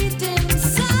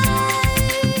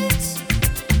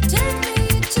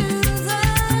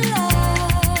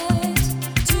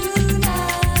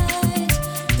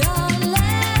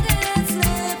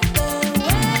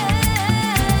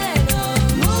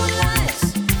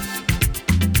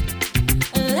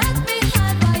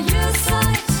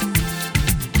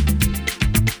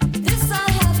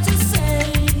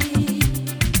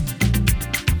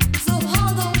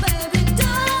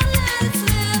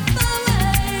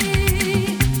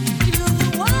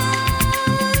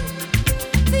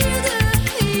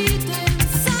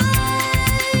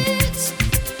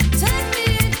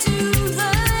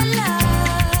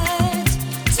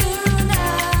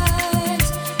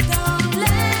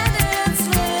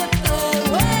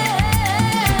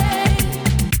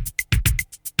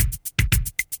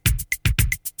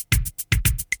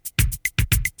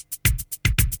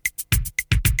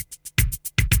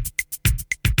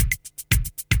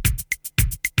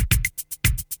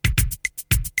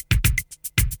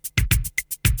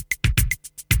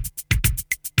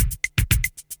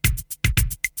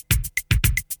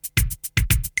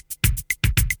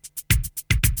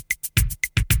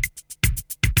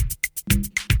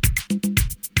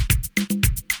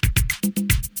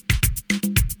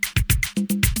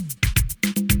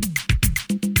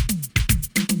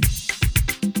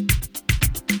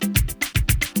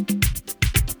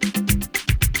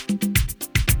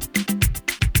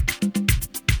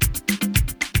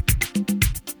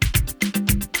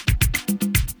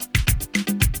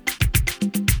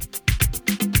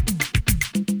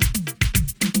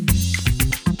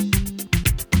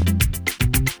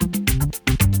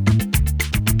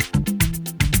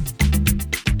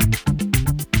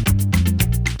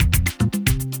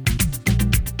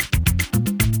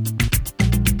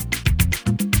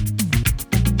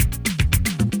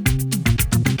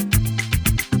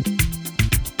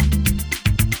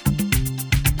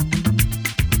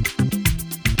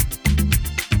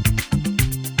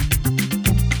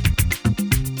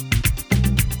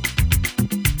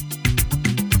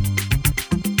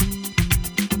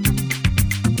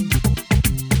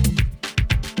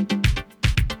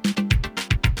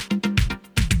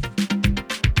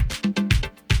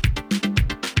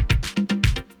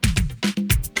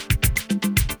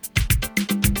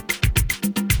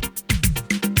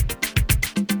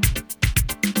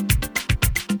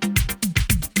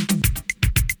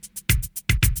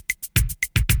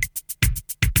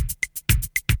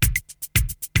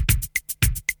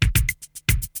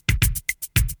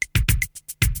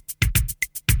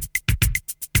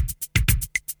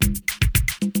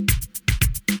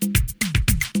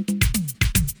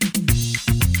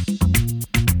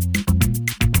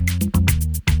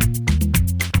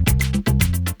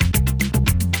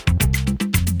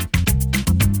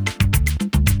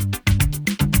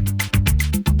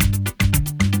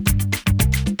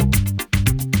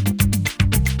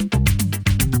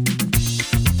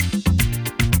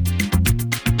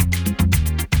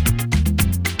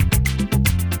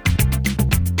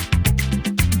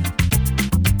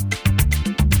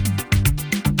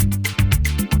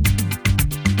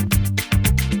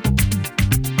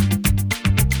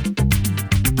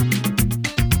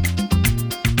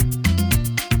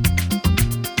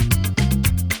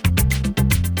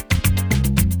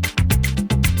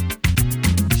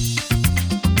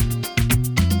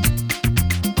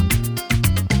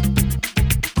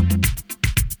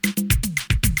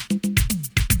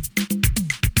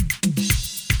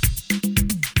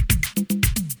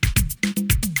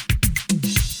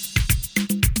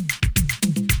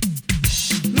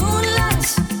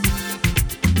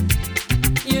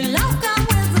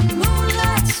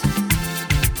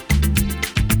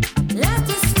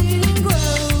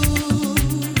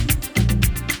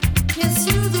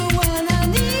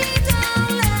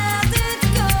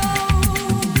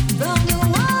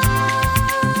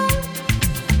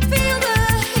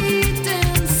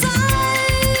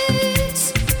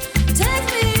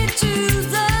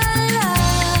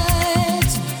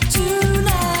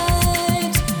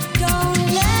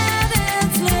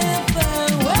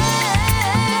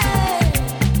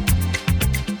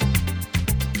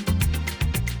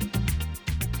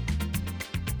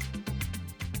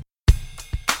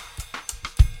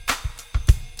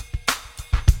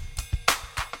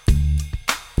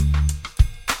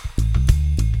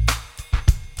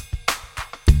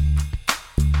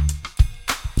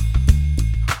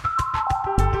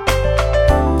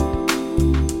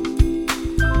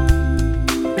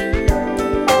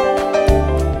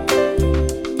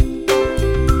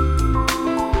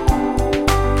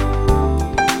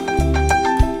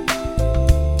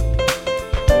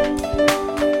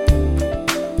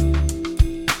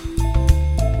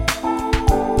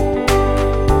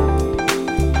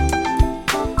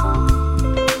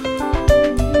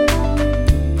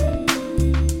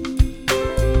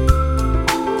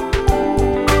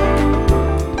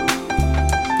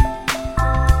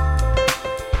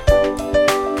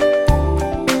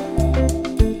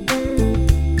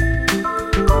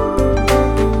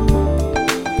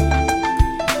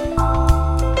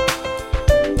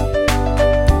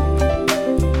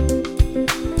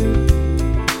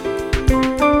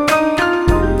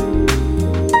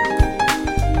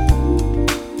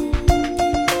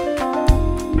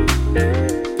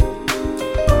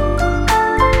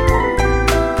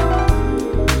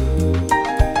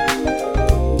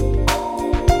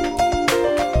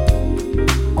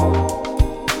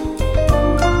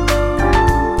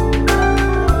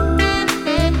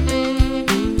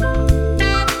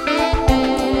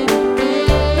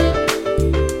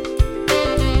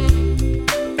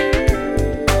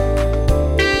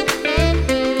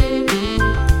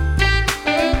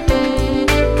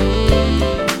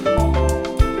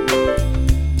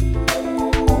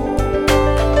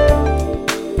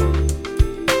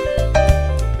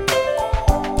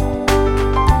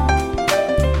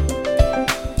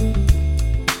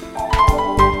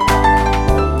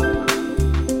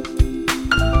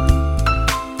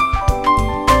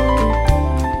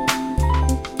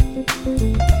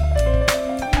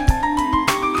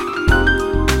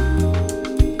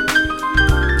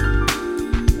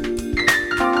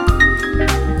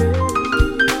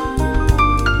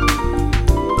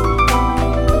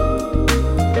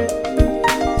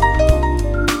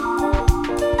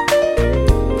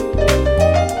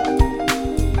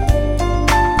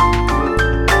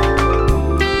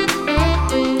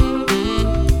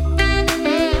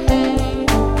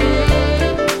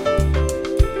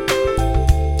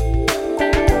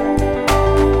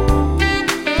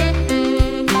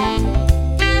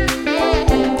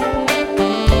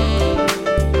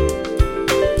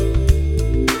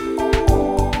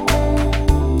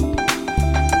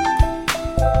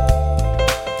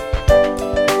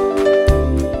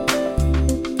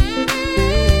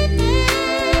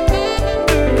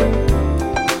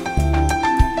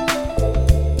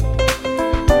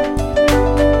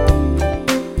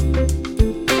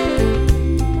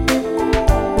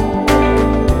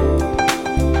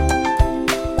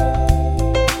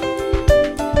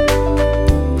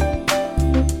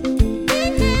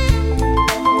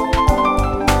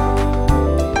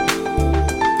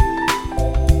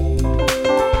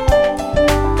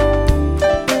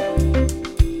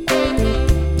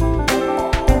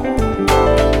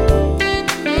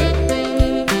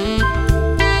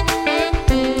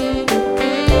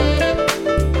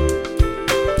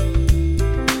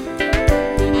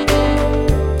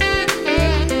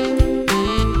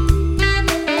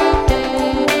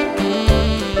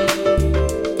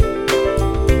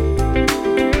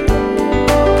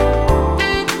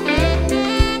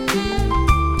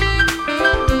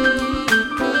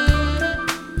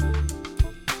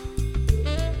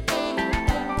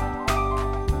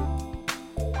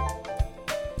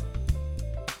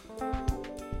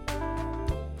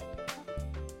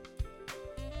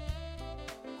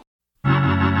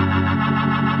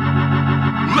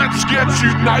get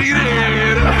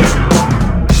united.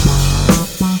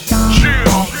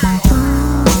 Chill.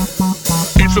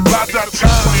 It's about that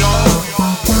time, y'all.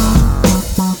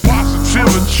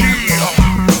 Positivity.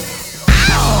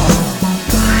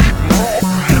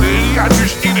 I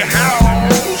just need a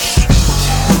house.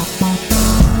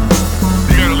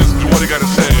 You gotta listen to what he gotta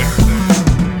say.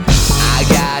 I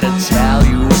gotta tell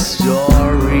you a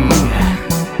story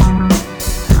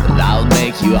that'll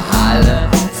make you holler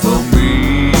for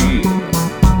me.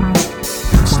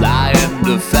 Sly and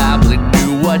the family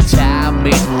knew what time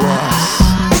it was,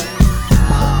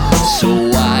 so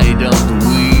why don't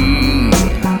we?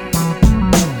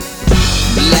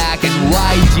 Black and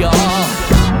white, y'all.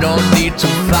 No need to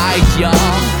fight,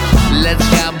 y'all. Let's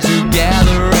come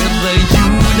together in the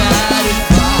united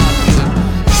front.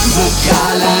 The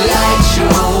color light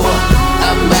show,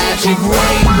 a magic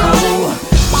rainbow.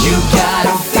 You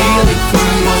gotta feel it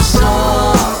through your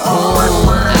soul.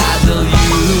 I tell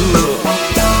you,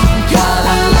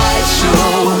 color light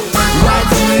show, right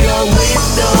through your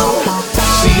window.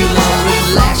 See the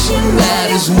reflection that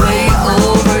is way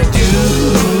overdue.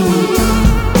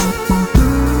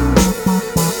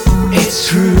 It's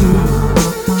true,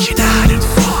 United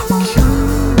Funk.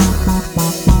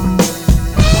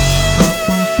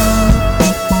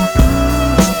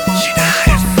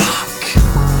 United Funk.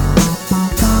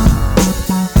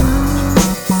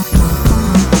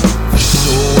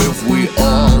 So if we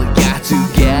all got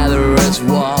together as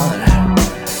one,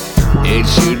 it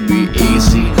should be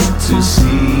easy to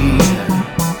see.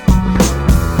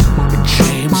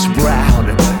 James Brown,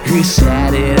 he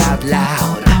said it out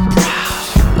loud.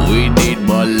 We need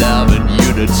more love and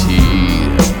unity.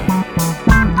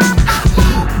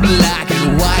 Black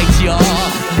and white, y'all.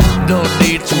 No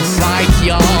need to fight,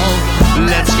 y'all.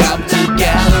 Let's come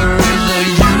together in the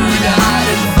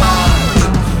united front.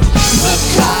 The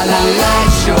color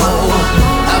light show,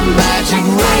 a magic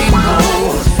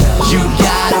rainbow. You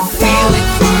gotta feel it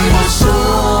through your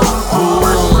soul.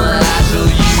 I tell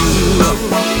you,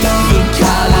 the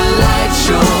color light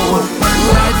show,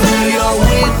 right through your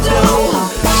window.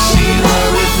 See the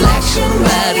reflection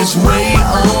that is way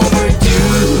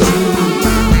overdue.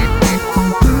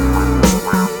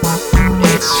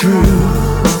 It's true,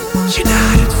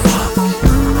 United Funk.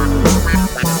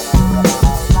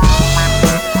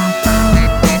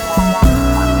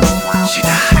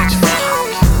 United Funk.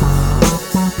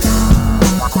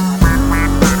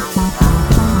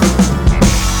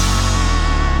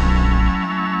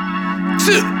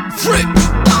 2, 3.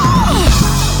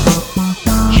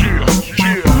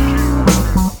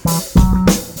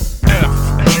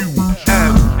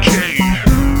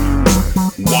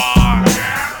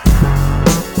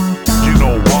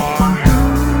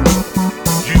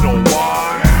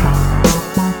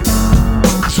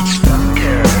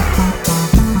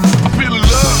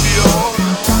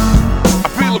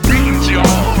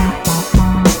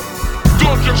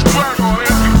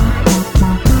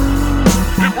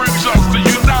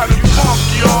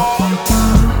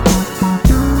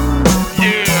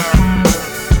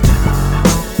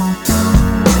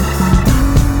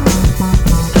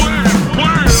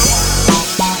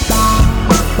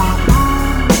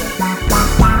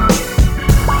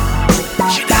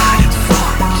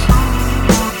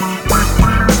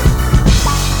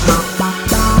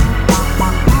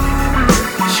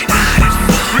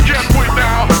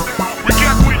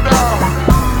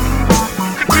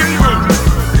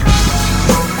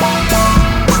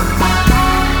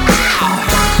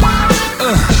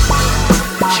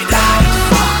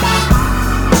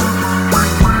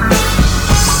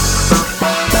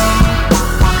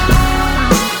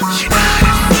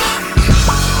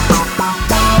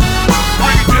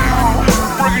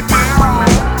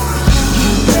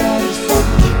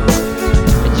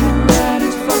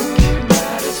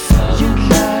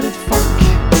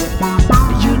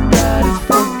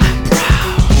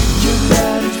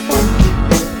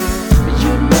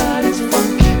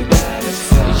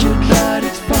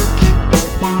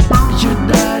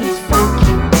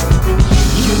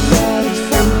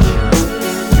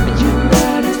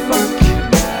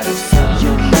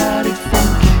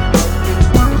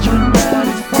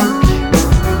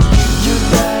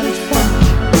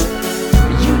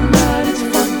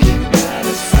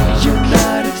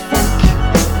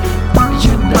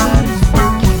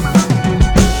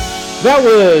 That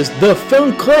was The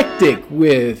Funklectic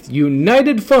with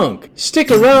United Funk.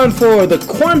 Stick around for the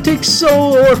Quantic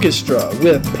Soul Orchestra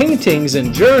with Paintings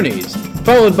and Journeys,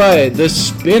 followed by The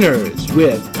Spinners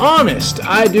with Honest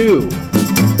I Do.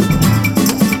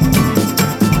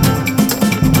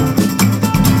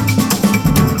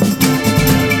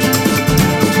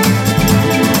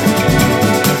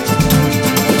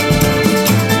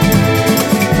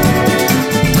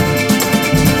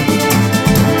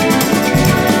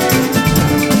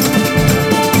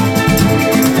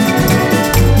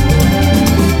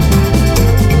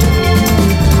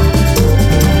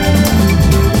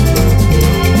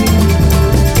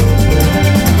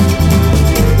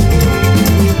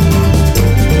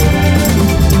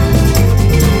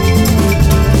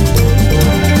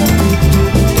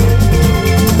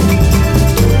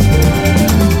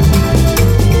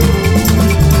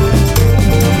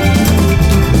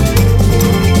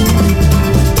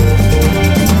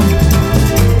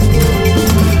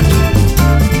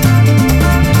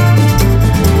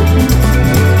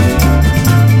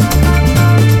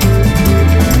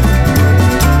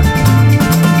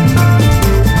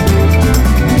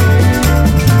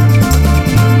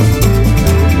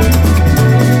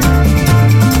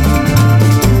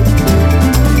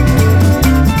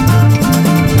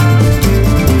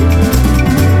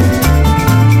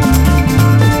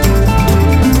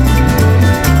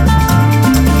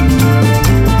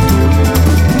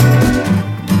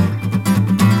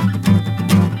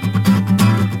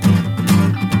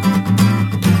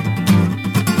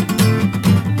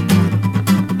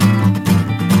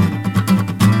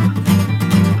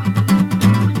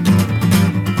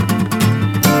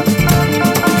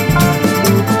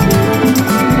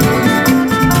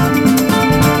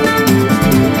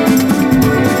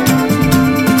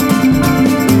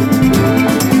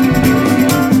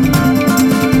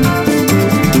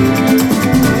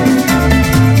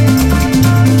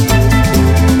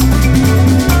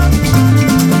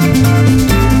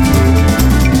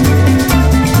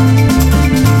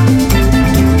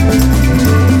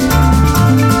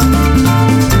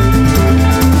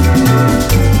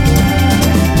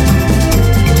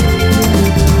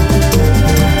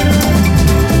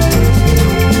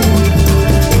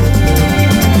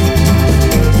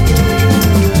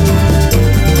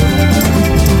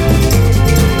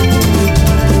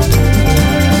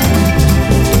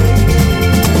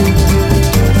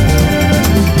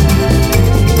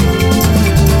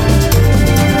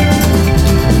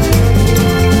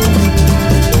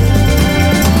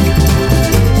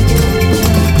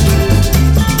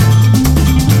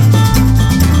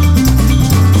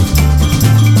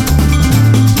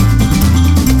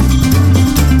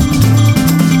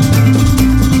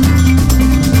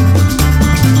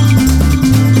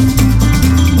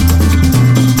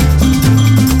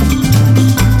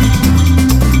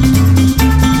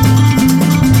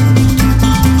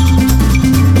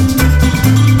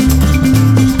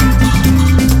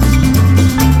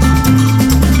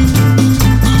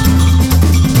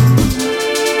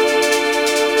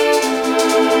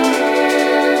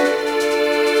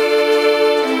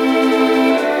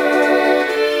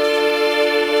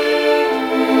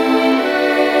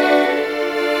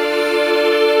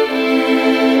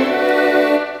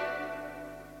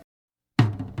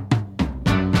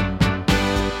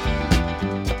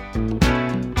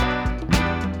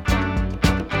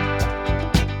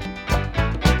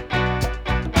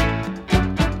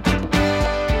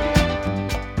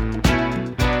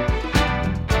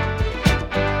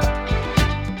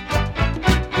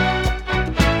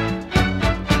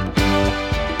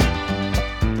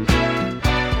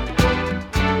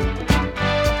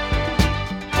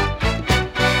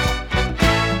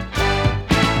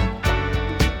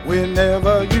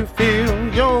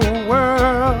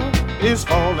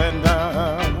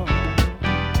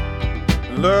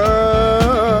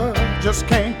 Love just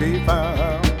can't be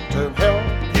found to help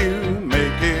you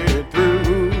make it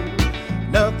through.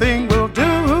 Nothing will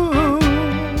do.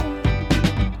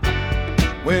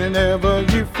 Whenever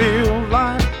you feel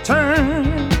like turn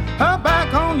her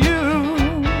back on you,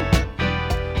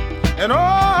 and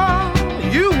all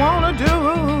you wanna do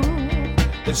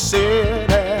is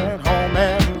sit at home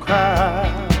and cry.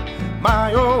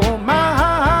 My oh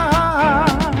my,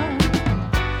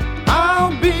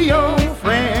 I'll be your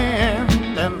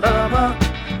friend and lover,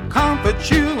 comfort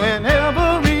you in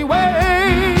every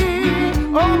way.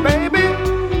 Oh baby,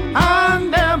 I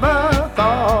never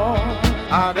thought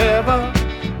I'd ever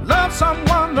love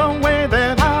someone the way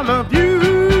that I love you.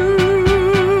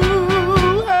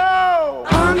 Oh,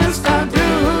 honest I do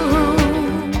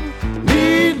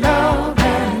need love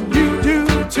and you do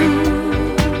too.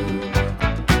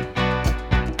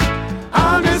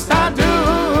 Honest I do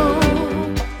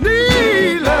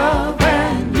need love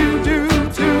and you do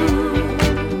too.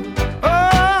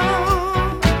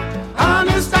 Oh,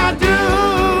 honest I do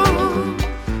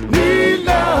need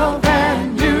love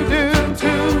and you do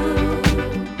too.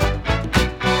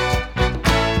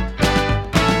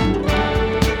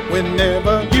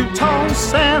 Whenever you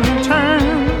toss and turn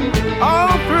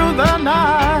all through the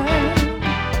night,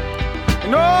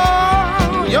 and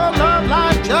oh, your love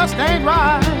life just ain't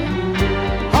right.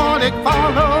 Heartache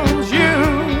follows you,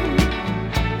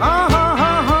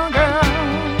 girl.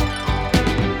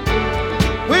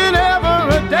 Whenever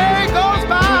a day goes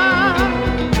by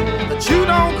that you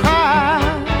don't cry,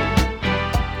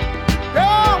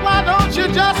 girl, why don't you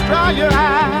just dry your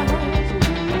eyes?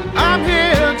 I'm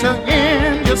here to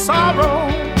end your sorrow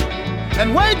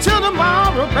and wait till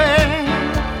tomorrow, babe.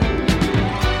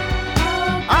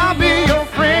 I'll be your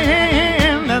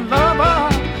friend and lover,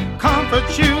 comfort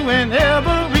you in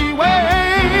every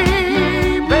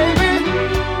way, baby.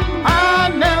 I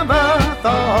never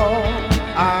thought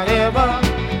I'd ever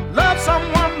love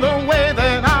someone the way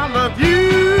that I love you.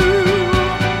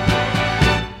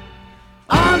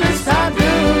 Honest I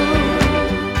do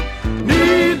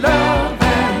need love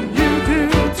and you do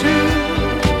too.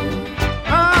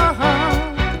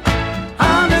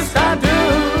 Honest I do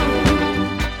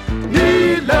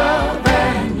need love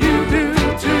and you do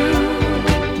too.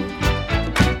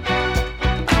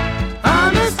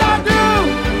 Honest I do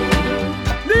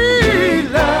need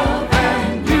love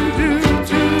and you do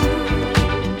too.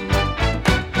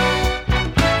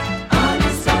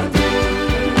 Honest I do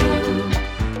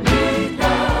need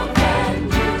love and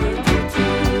you do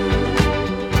too.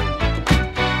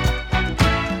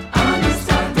 Honest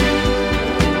I do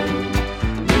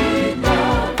need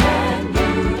love and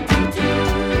you do too.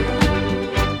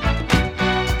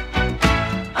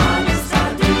 Honest I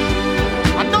do.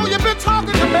 I know you've been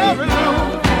talking to Mary Lou,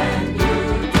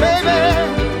 baby.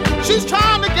 She's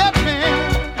trying to get me,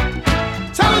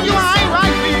 telling you I ain't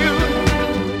right for you.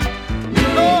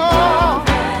 No,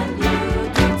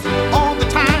 all the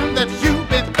time that you've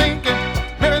been thinking,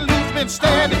 Mary Lou's been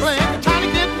steady playing, trying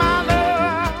to get my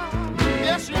love.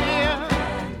 Yes, she is.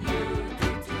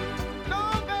 No,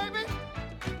 baby.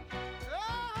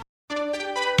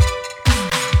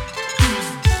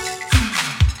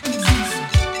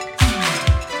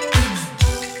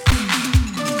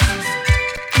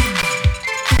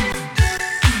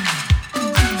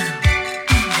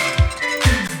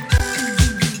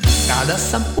 Kada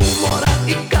sam umoran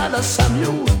i kada sam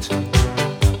ljut,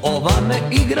 ova me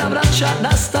igra vraća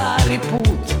na stari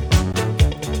put.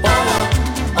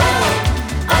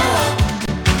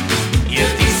 Jer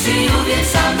ti si uvijek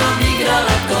sa mnom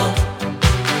igrala to.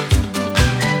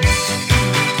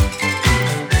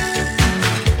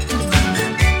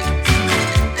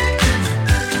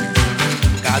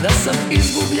 Kada sam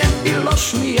izgubljen i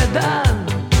loš mi je dan,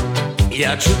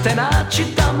 ja ću te naći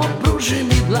tamo, pruži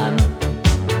mi dlan.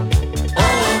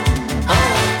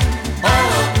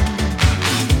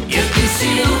 Jer ti si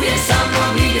uvijek sa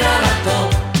mnom igrala to.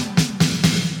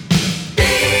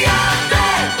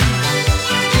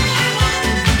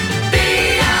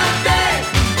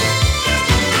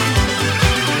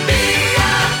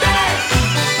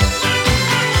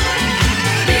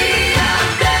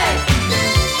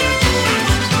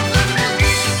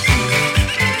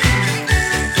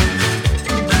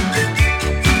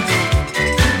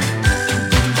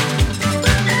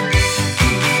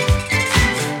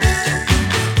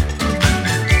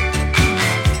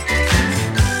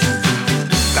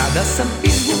 Kada sam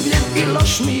izgubljen i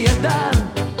loš mi je dan,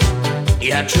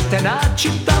 ja ću te naći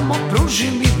tamo,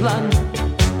 pruži mi dlan.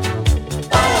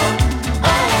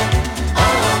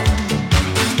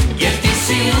 Jer ti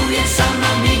si uvijek sa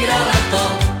mnom igrala to.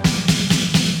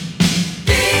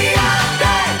 Ti ja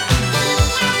te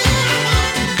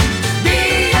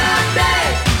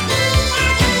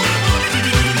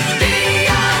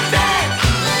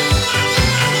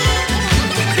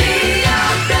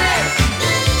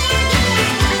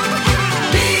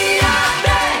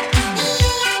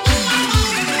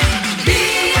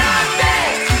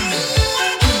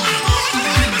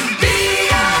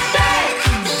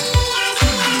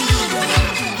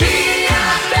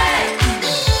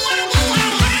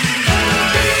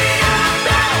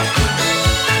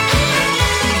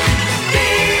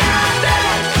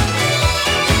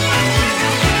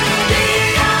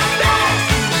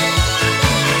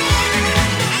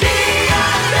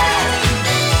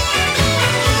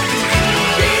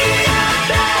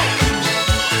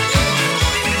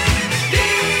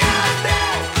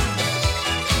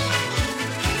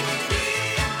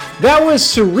That was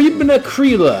Cerebna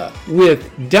Krila with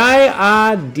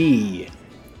Die-A-D.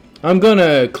 I'm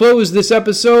gonna close this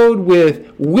episode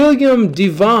with William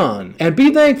Devon and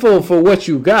Be Thankful for What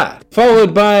You Got,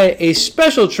 followed by a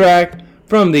special track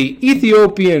from the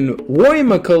Ethiopian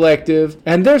Woima Collective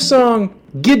and their song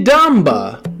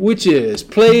Gidamba, which is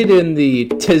played in the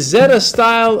Tezeta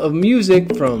style of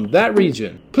music from that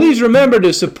region. Please remember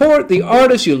to support the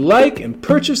artists you like and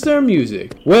purchase their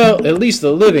music. Well, at least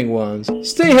the living ones.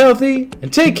 Stay healthy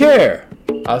and take care.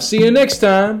 I'll see you next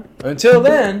time. Until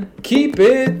then, keep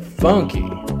it funky.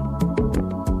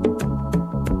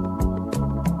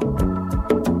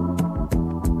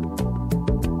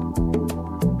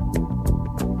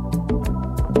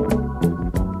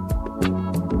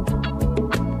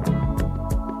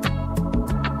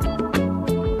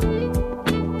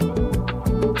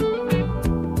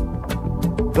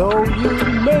 Though you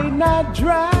may not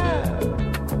drive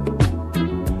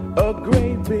a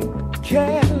great big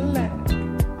Cadillac,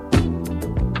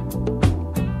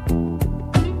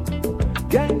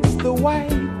 gangsta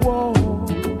white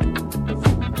walls,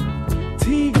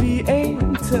 TV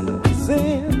antennas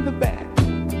in the back.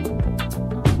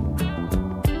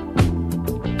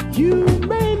 You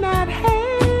may not have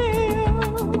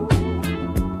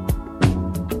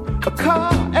a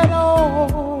car at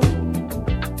all,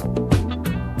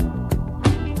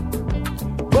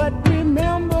 but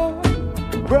remember,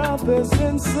 brothers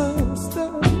and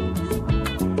sisters,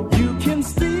 you can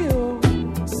still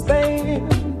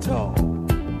stand tall.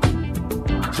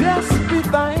 Just be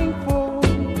thankful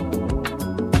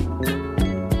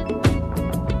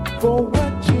for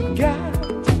what you got.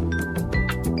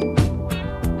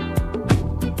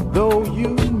 Though you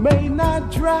may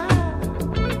not drive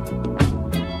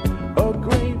a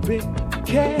great big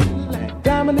Cadillac,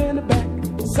 diamond in the back,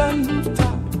 sunroof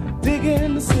top,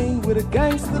 digging the scene with a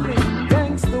gangster lean,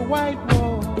 gangster white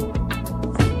wall,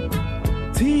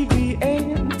 TV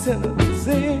antennas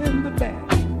in the back.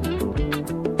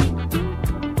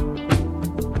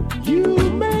 You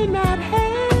may not have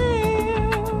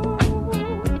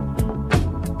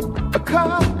a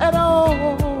car at all,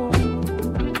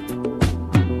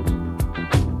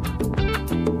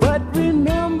 but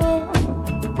remember,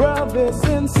 brothers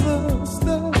and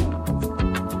sisters,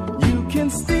 you can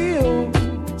still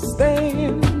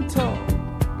stand tall.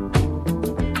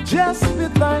 Just be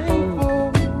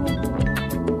thankful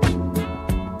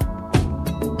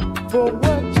for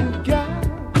what you got.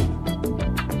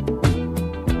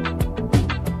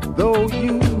 Though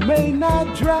you may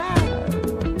not drive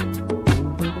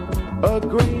a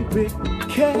great big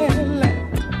Cadillac,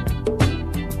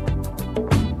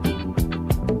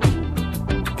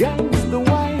 gangsta